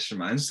 just messaged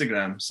my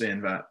Instagram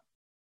saying that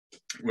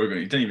he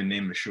didn't even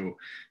name the show.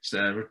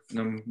 So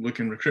I'm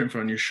recruiting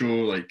for a new show,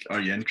 like, are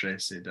you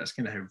interested? That's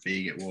kind of how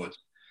vague it was.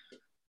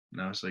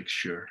 And I was like,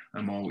 sure,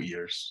 I'm all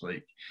ears.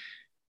 Like,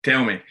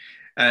 tell me.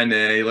 And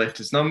he left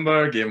his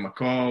number, gave him a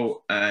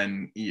call,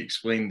 and he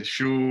explained the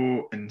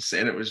show and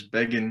said it was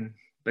big in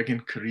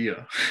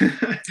Korea.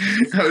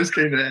 That was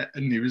kind of it.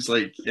 And he was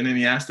like, and then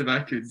he asked if I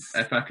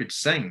could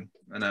sing,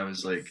 and I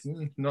was like,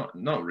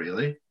 not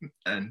really.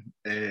 And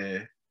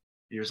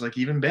he was like,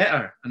 even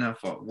better. And I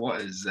thought,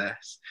 what is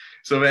this?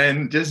 So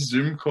then just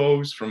Zoom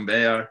calls from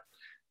there,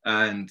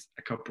 and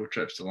a couple of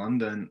trips to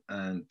London,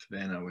 and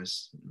then I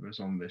was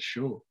on this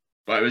show.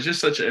 But it was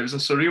just it was a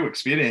surreal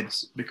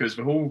experience because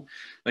the whole,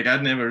 like,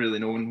 I'd never really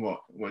known what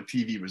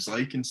TV was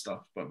like and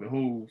stuff, but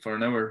for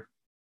an hour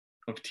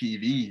of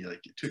TV,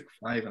 like, it took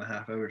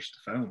 5.5 hours to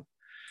film,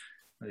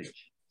 like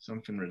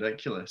something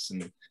ridiculous.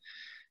 And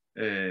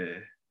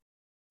it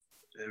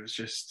was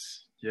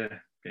just, yeah,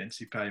 getting to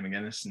see Patty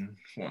McGuinness and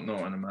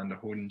whatnot, and Amanda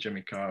Holden,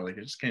 Jimmy Carr, like,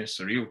 it's kind of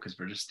surreal because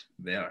we're just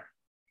there.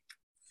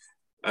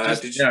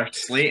 They're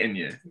slating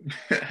you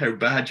how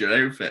bad your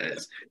outfit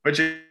is, which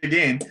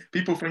again,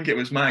 people think it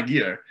was my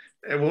gear.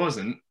 It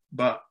wasn't,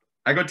 but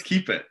I got to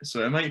keep it,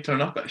 so it might turn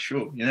up at a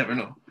show. You never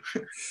know.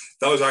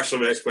 That was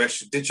actually my next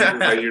question. Did you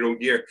provide your own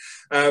gear?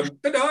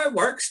 But no, it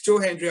works. Joe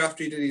Hendry,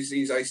 after he did his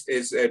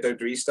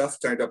WWE stuff,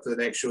 turned up to the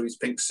next show in his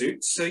pink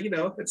suit. So, you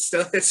know, it's.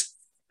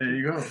 There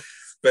you go.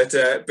 But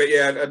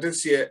yeah, I did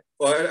see it.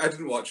 Well, I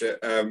didn't watch it.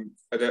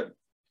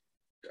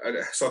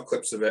 I saw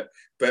clips of it,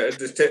 but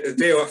the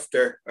day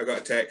after, I got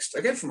a text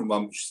again from my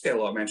mum. She's got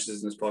a lot of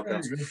mentions in this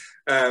podcast.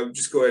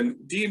 Just going,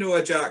 do you know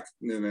a Jack?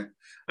 No,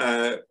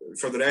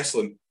 for the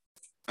wrestling.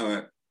 I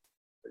went,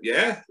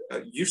 yeah,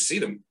 you've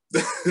seen him.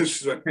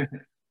 She went,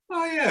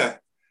 oh yeah,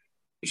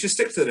 you should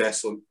stick to the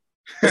wrestling.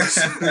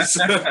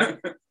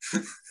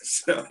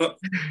 so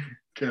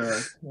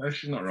God, no,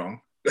 she's not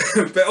wrong.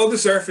 But on the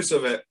surface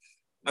of it,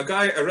 a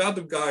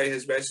random guy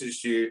has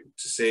messaged you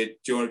to say, do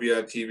you want to be on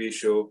a TV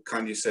show?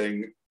 Can you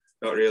sing?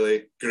 Not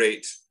really.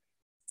 Great.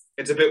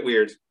 It's a bit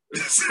weird.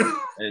 It's weird.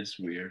 Is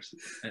weird.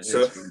 And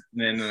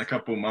then in a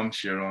couple of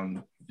months, you're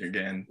in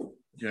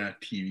a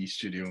TV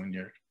studio and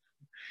you're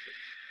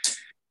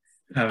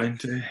having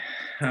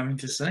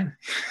to sing.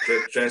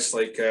 Dressed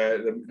like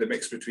the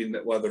mix between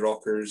the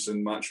Rockers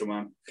and Macho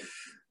Man.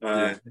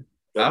 Yeah.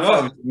 I thought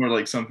it was more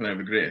like something out of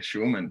a Greatest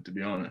Showman, to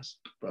be honest.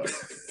 But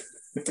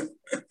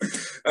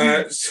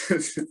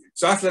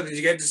so after that, did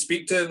you get to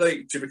speak to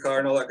like Jimmy Carr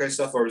and all that kind of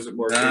stuff, or was it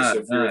more case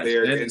of you were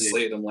there, getting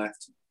slated and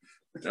left?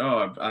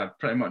 Oh, I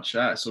pretty much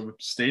that. So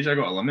stage I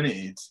got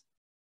eliminated.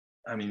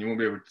 I mean, you won't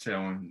be able to tell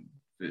on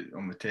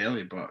the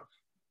telly, but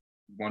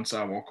once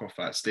I walk off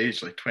that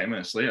stage, like 20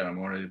 minutes later, I'm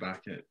already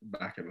back at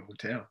the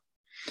hotel.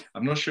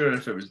 I'm not sure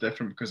if it was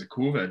different because of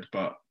COVID,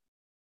 but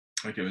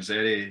like it was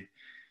very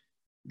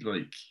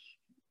like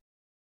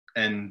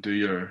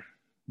do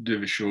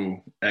the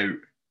show out.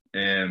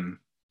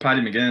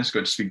 Paddy McGuinness,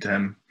 got to speak to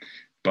him,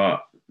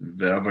 but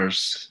the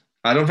others,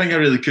 I don't think I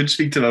really could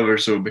speak to the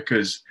others though,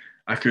 because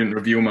I couldn't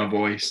reveal my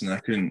voice and I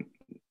couldn't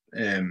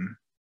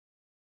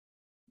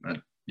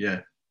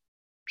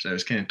so it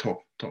was kind of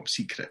top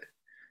secret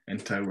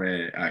until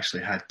it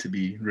actually had to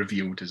be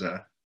revealed as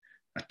a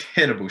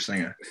terrible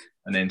singer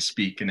and then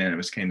speak, and then it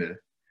was kind of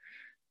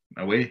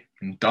away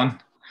and done.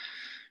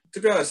 to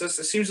be honest, it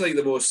seems like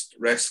the most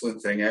wrestling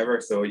thing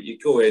ever. Though you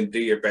go in, do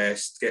your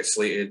best, get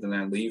slated, and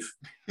then leave.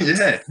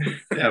 Yeah,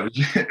 yeah,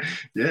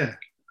 yeah.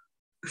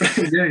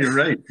 Yeah, you're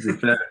right. To be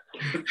fair.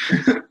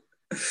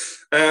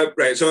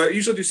 Right, so I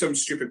usually do some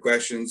stupid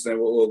questions, then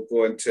we'll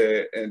go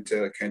into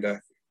kind of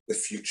the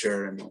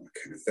future and all that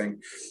kind of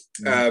thing.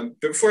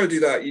 But before I do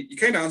that, you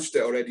kind of answered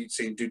it already,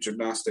 saying do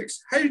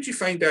gymnastics. How did you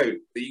find out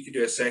that you could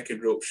do a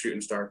second rope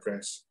shooting star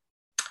press?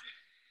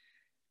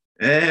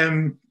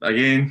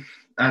 Again,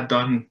 I'd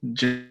done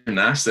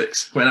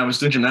gymnastics when I was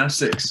doing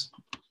gymnastics.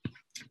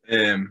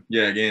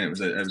 Yeah, again, it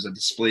was a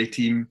display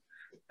team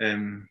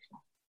in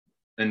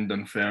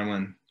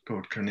Dunfermline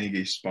called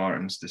Carnegie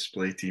Spartans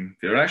display team.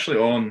 They were actually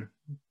on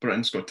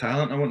Britain's Got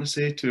Talent, I want to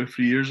say, 2 or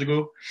 3 years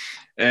ago.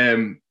 But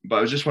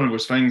it was just one of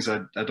those things.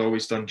 I'd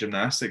always done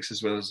gymnastics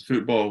as well as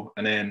football,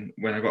 and then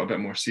when I got a bit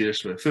more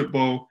serious with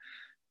football,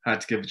 I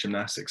had to give the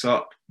gymnastics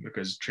up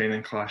because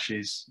training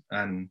clashes,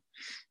 and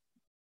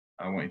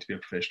I wanted to be a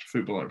professional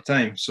footballer at the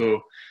time.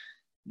 So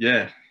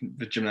yeah,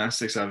 the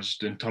gymnastics, I was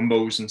just doing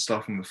tumbles and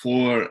stuff on the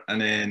floor, and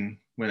then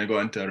when I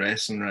got into a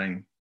wrestling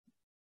ring,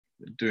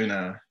 doing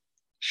a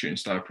shooting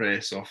star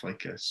press off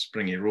like a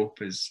springy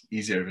rope is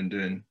easier than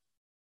doing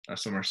a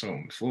somersault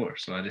on the floor.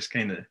 So I just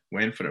kind of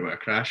went for it with a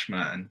crash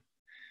mat, and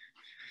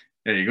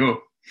there you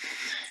go.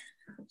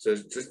 So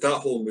just that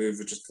whole move,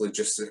 just the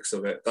logistics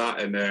of it, that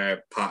and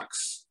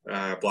Pac's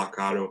Black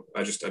Arrow,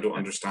 I don't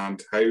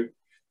understand how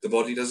the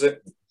body does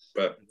it.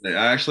 But I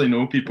actually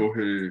know people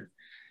who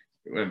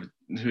have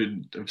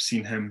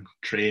seen him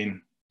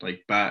train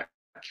like back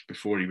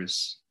before he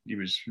was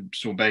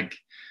so big,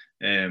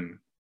 and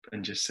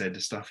just said the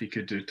stuff he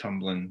could do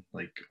tumbling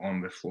like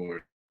on the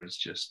floor was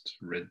just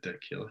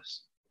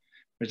ridiculous,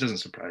 which doesn't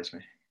surprise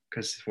me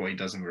because what he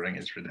does in the ring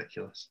is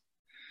ridiculous.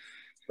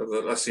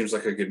 That seems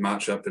like a good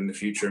matchup in the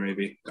future,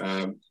 maybe.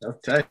 I'll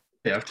take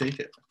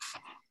it.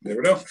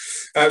 Never know.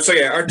 So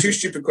yeah, our 2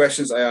 stupid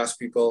questions I ask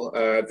people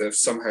that have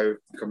somehow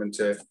come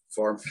into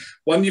form.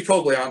 One you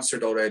probably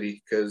answered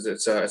already because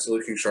it's a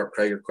Looking Sharp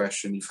Krieger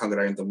question. You've hung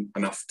around them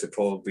enough to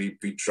probably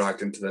be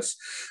dragged into this.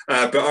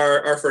 But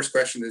our first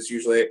question is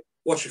usually,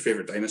 what's your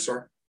favorite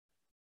dinosaur?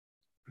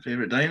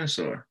 Favorite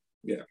dinosaur?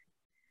 Yeah.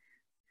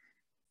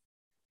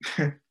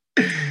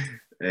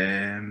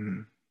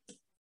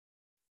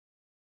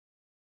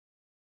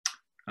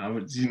 I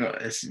would,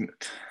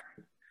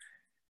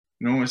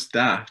 it's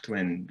daft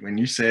when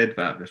you said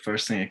that. The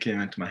first thing that came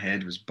into my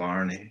head was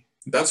Barney.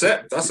 That's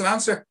it. That's an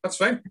answer. That's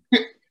fine.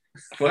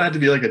 Well, it had to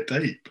be like a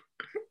type.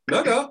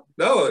 No.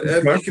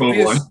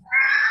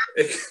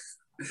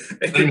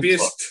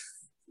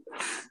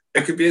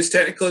 It could be as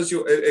technical as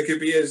you. It could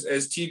be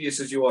as tedious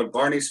as you want.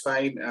 Barney's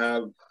fine.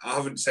 I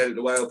haven't said it in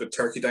a while, but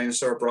Turkey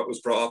Dinosaur was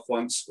brought up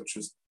once, which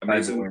was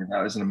amazing.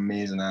 That was an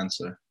amazing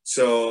answer.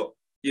 So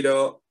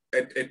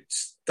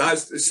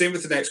that's the same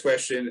with the next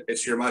question.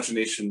 It's your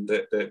imagination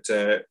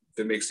that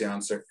makes the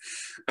answer.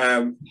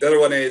 The other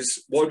one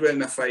is, what would win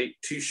in a fight,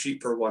 2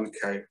 sheep or 1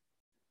 cow?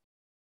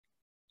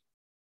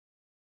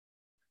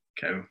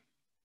 Cow.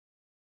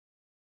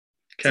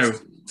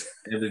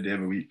 Every day of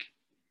the week.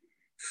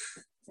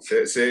 So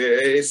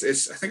I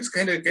think it's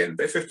kind of getting a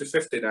bit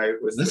 50-50 now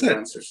with the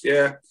answers.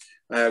 Yeah.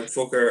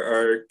 Folk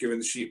are giving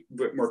the sheep a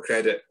bit more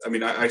credit. I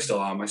mean, I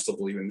still am. I still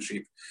believe in the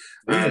sheep.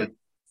 But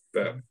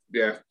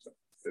yeah,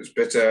 it's a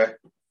bit.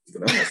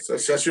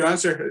 That's your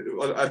answer.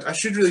 I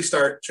should really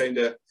start trying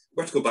to.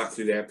 We have to go back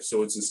through the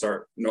episodes and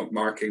start not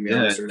marking the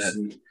answers. Yeah.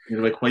 And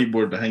you're like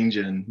whiteboard behind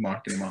you and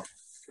marking them up.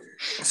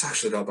 That's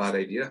actually not a bad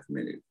idea. I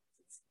mean,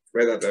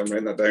 write that down.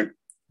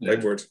 Yeah.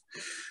 Whiteboard.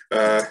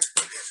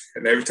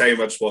 And every time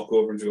I just walk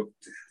over and go.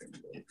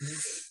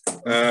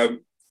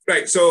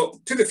 Right, so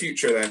to the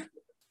future then.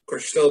 Of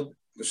course,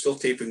 there's still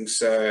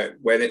tapings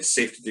when it's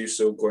safe to do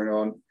so going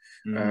on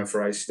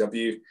for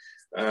ICW.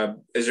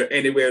 Is there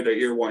anywhere that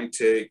you're wanting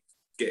to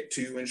get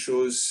to when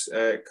shows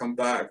come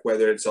back,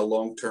 whether it's a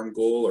long-term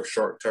goal or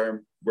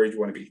short-term? Where do you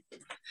want to be?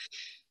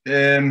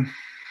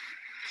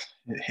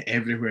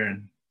 Everywhere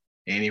and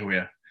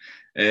anywhere.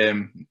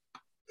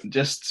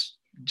 Just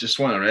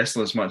want to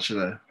wrestle as much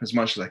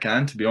as I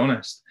can, to be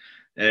honest.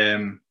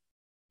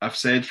 I've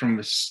said from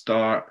the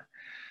start,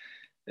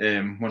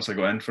 once I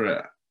got into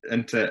it,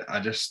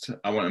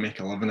 I want to make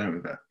a living out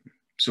of it.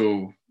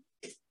 So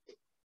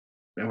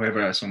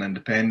whether it's on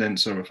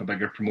independence or with a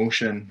bigger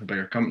promotion, a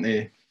bigger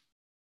company,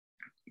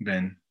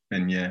 then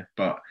yeah.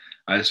 But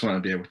I just want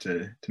to be able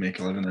to make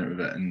a living out of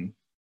it and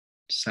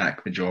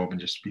sack my job and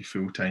just be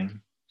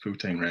full-time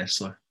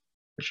wrestler,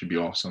 which would be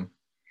awesome.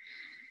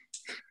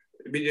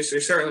 I mean, you're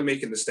certainly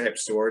making the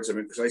steps towards. I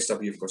mean, because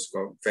ICW, of course,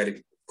 got a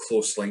very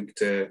close link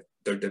to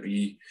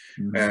WWE.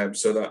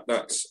 So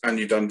that's, and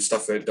you've done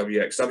stuff at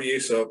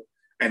WXW. So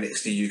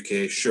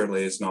NXT UK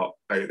surely is not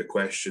out of the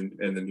question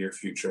in the near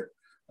future.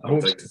 I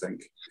would like to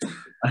think.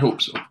 I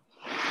hope so.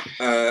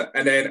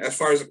 And then, as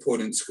far as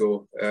opponents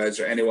go, is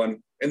there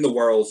anyone in the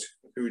world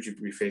who would you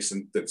be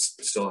facing that's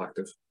still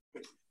active?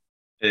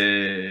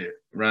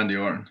 Randy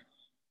Orton.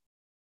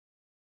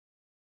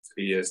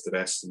 He is the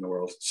best in the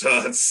world.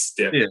 So that's,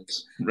 yeah. He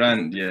is.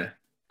 Yeah.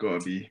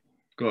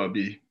 gotta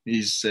be.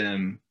 He's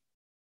just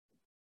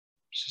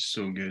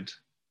so good.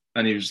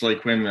 And he was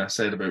like, when I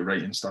said about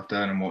writing stuff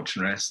down and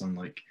watching wrestling,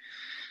 like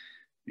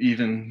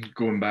even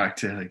going back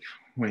to like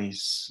when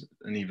he's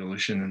in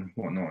Evolution and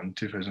whatnot in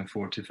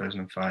 2004,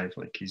 2005,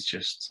 like he's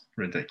just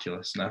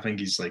ridiculous. And I think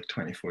he's like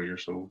 24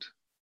 years old.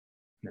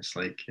 And it's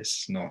like,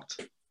 it's not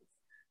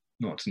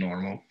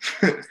normal.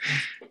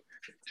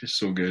 Just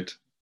so good.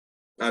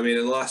 I mean,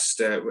 the last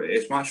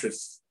his match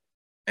with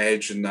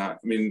Edge and that,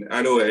 I mean,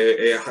 I know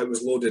it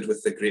was loaded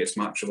with the greatest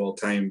match of all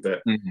time,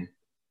 but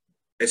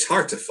it's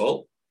hard to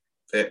fault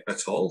it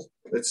at all.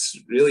 It's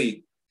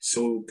really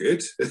so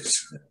good.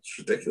 It's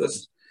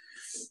ridiculous.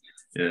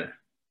 Yeah.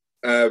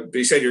 But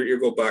you said you're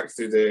going back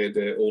through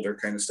the older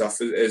kind of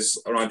stuff.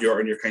 Is Randy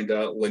Orton your kind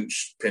of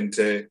linchpin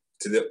to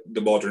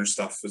the modern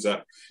stuff? Is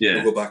that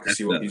you'll go back and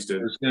see what he's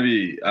doing?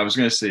 I was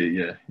gonna say,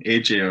 yeah,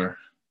 AJ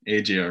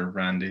or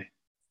Randy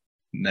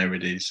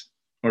nowadays,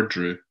 or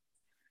Drew.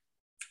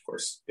 Of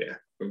course, yeah,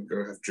 we're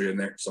gonna have Drew in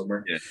there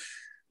somewhere. Yeah.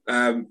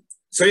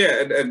 So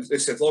yeah, and they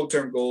said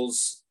long-term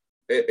goals.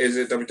 Is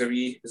it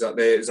WWE? Is that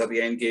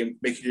the end game?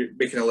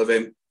 Making a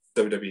living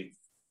WWE.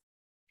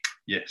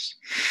 Yes.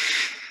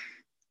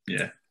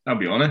 Yeah, I'll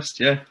be honest.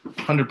 Yeah,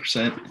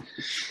 100%.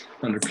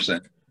 I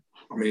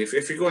mean,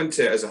 if you go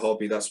into it as a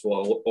hobby, that's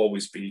what it'll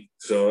always be.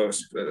 So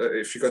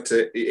if you got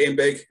to aim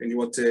big and you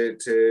want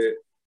to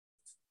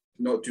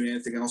not do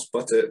anything else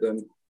but it,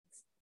 then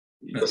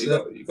you got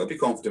to be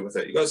confident with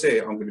it. You got to say,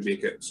 I'm going to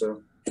make it.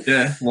 So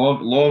yeah,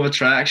 law of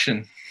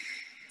attraction.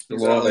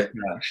 Exactly. Law of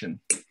attraction.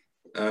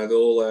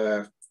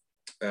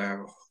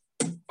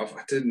 I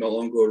did not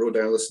long ago. I wrote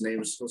down a list of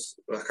names.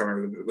 I can't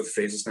remember the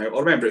phrases now. I'll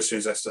remember it as soon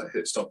as I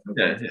hit stop. But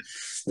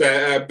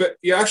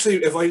yeah,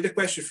 actually, if I had a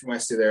question from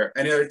Westy there,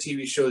 any other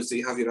TV shows that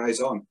you have your eyes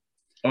on?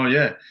 Oh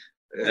yeah,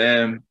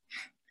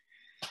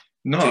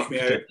 not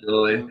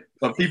particularly,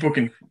 but people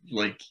can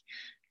like.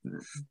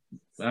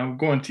 I'll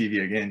go on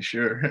TV again.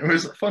 Sure, it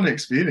was a fun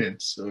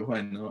experience, so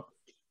why not?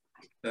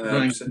 I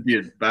don't think it'd be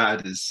as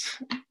bad as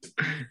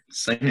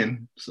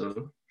singing.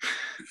 So.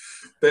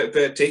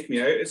 But Take Me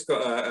Out, it's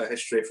got a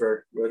history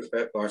for.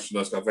 Actually,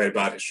 no, it's got a very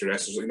bad history.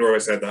 Wrestlers ignore I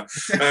said that.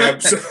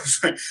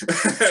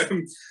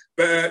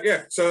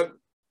 Yeah. So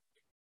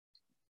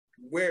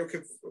where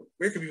can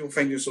people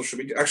find you on social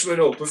media? Actually,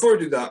 no. Before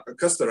we do that,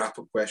 just the wrap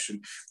up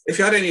question. If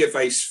you had any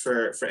advice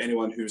for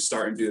anyone who's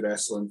starting to do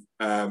wrestling,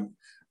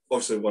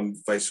 obviously one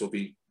advice will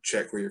be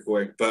check where you're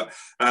going. But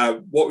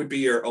what would be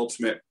your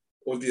ultimate?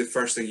 What would be the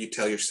first thing you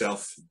tell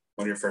yourself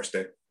on your first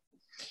day?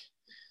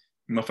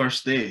 My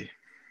first day.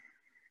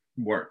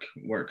 Work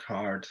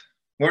hard.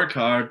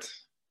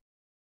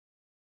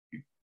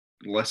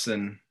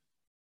 Listen.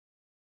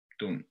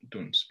 Don't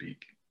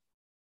speak.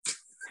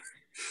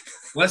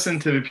 Listen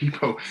to the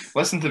people.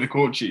 Listen to the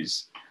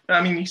coaches.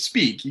 I mean, you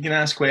speak. You can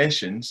ask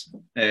questions.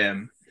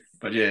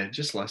 But yeah,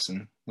 just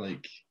listen.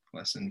 Like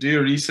listen. Do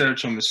your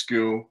research on the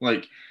school.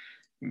 Like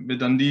the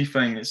Dundee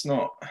thing. It's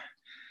not.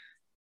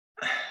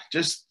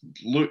 Just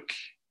look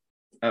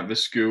at the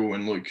school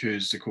and look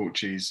who's the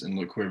coaches and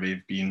look where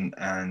they've been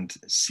and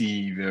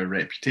see their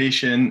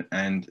reputation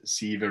and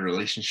see their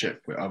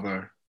relationship with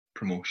other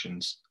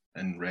promotions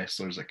and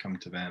wrestlers that come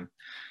to them,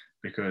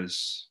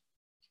 because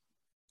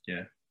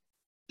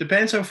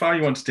depends how far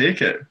you want to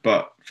take it,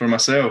 but for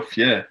myself put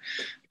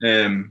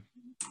in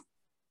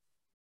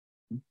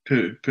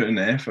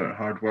the effort,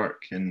 hard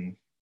work, and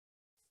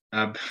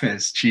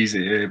it's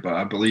cheesy, but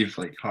I believe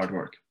like hard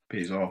work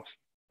pays off.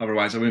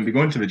 Otherwise, I wouldn't be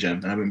going to the gym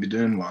and I wouldn't be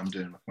doing what I'm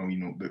doing with my wee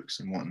notebooks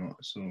and whatnot.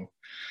 So,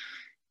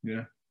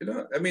 yeah.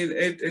 I mean,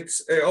 it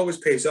always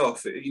pays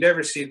off. You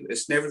never see,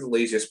 it's never the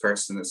laziest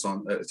person that's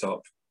on at the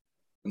top,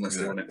 unless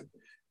they win it.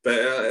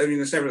 But I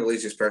mean, it's never the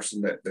laziest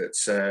person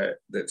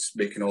that's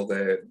making all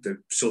the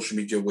social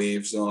media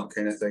waves and all that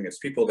kind of thing. It's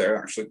people that are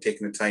actually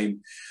taking the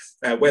time,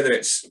 whether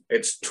it's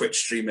Twitch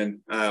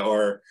streaming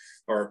or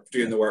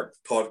doing the work,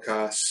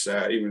 podcasts,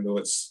 even though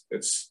it's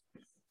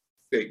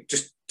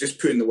just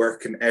putting the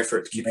work and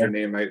effort to keep your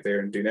name out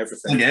there and doing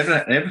everything. Like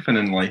everything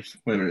in life,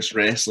 whether it's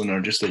wrestling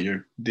or just like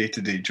your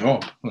day-to-day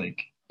job,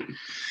 like, you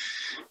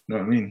know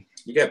what I mean?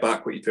 You get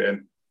back what you put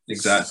in.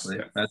 Exactly.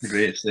 That's a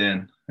great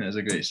saying. That's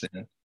a great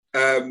saying.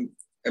 And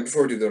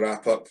before we do the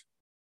wrap up,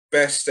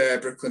 best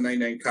Brooklyn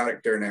Nine-9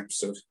 character in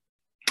episode?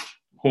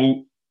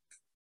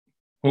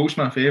 Holt's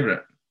my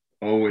favourite,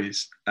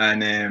 always.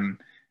 And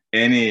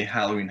any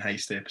Halloween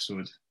heist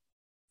episode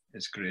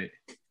is great.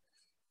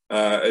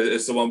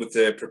 It's the one with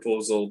the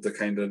proposal, the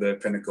kind of the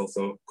pinnacle,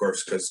 though, of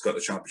course, because it's got the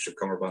championship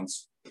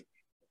cummerbunds.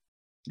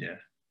 Yeah,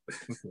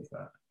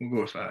 we'll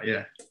go with that.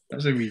 Yeah,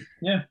 that's a wee.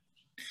 Yeah,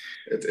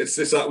 it's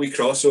that wee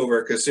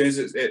crossover, because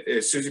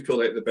as soon as he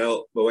pulled out the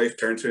belt, my wife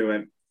turned to me and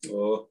went,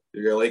 "Oh,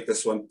 you're gonna like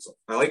this one." So,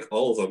 I like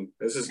all of them.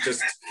 This is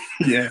just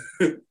this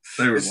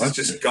is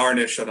just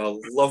garnish on a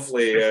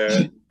lovely,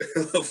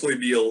 lovely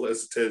meal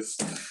as it is.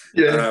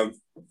 Yeah.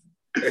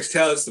 I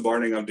tell it's the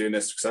morning I'm doing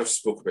this because I've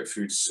spoken about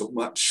food so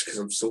much because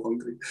I'm so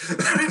hungry.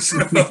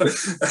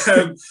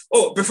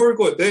 Before we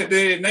go,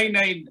 the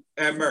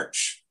 9-9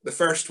 merch, the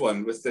first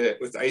one with the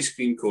ice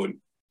cream cone.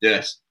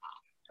 Yes.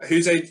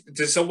 Whose idea?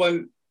 Did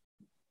someone?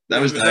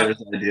 That was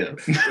Tyler's idea.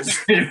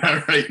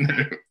 Yeah, right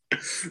now.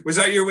 Was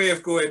that your way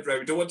of going, right?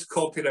 We don't want to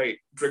copyright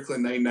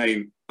Brooklyn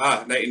Nine-9.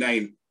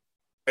 99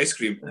 ice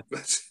cream.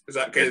 Is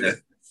that kind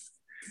of?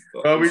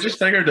 Well, we just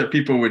figured that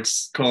people would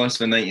call us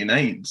the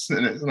 99s,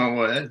 and it's not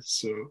what it is.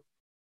 So.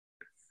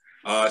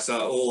 It's that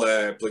whole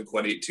Blink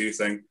 182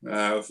 thing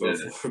of what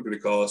we're going to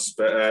call us.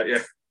 But yeah,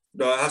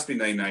 no, it has to be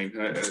 99.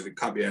 It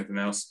can't be anything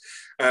else.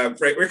 Right,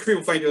 where can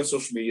people find you on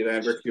social media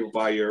then? Where can people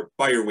buy your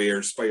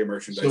wares, buy your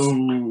merchandise?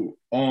 So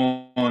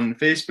on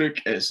Facebook,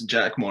 it's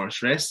Jack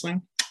Morris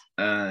Wrestling.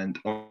 And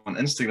on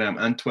Instagram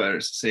and Twitter,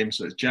 it's the same.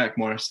 So it's Jack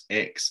Morris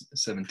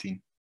X17.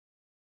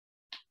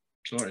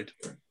 Sorry.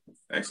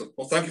 Excellent.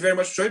 Well, thank you very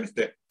much for joining us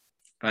today.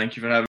 Thank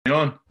you for having me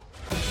on.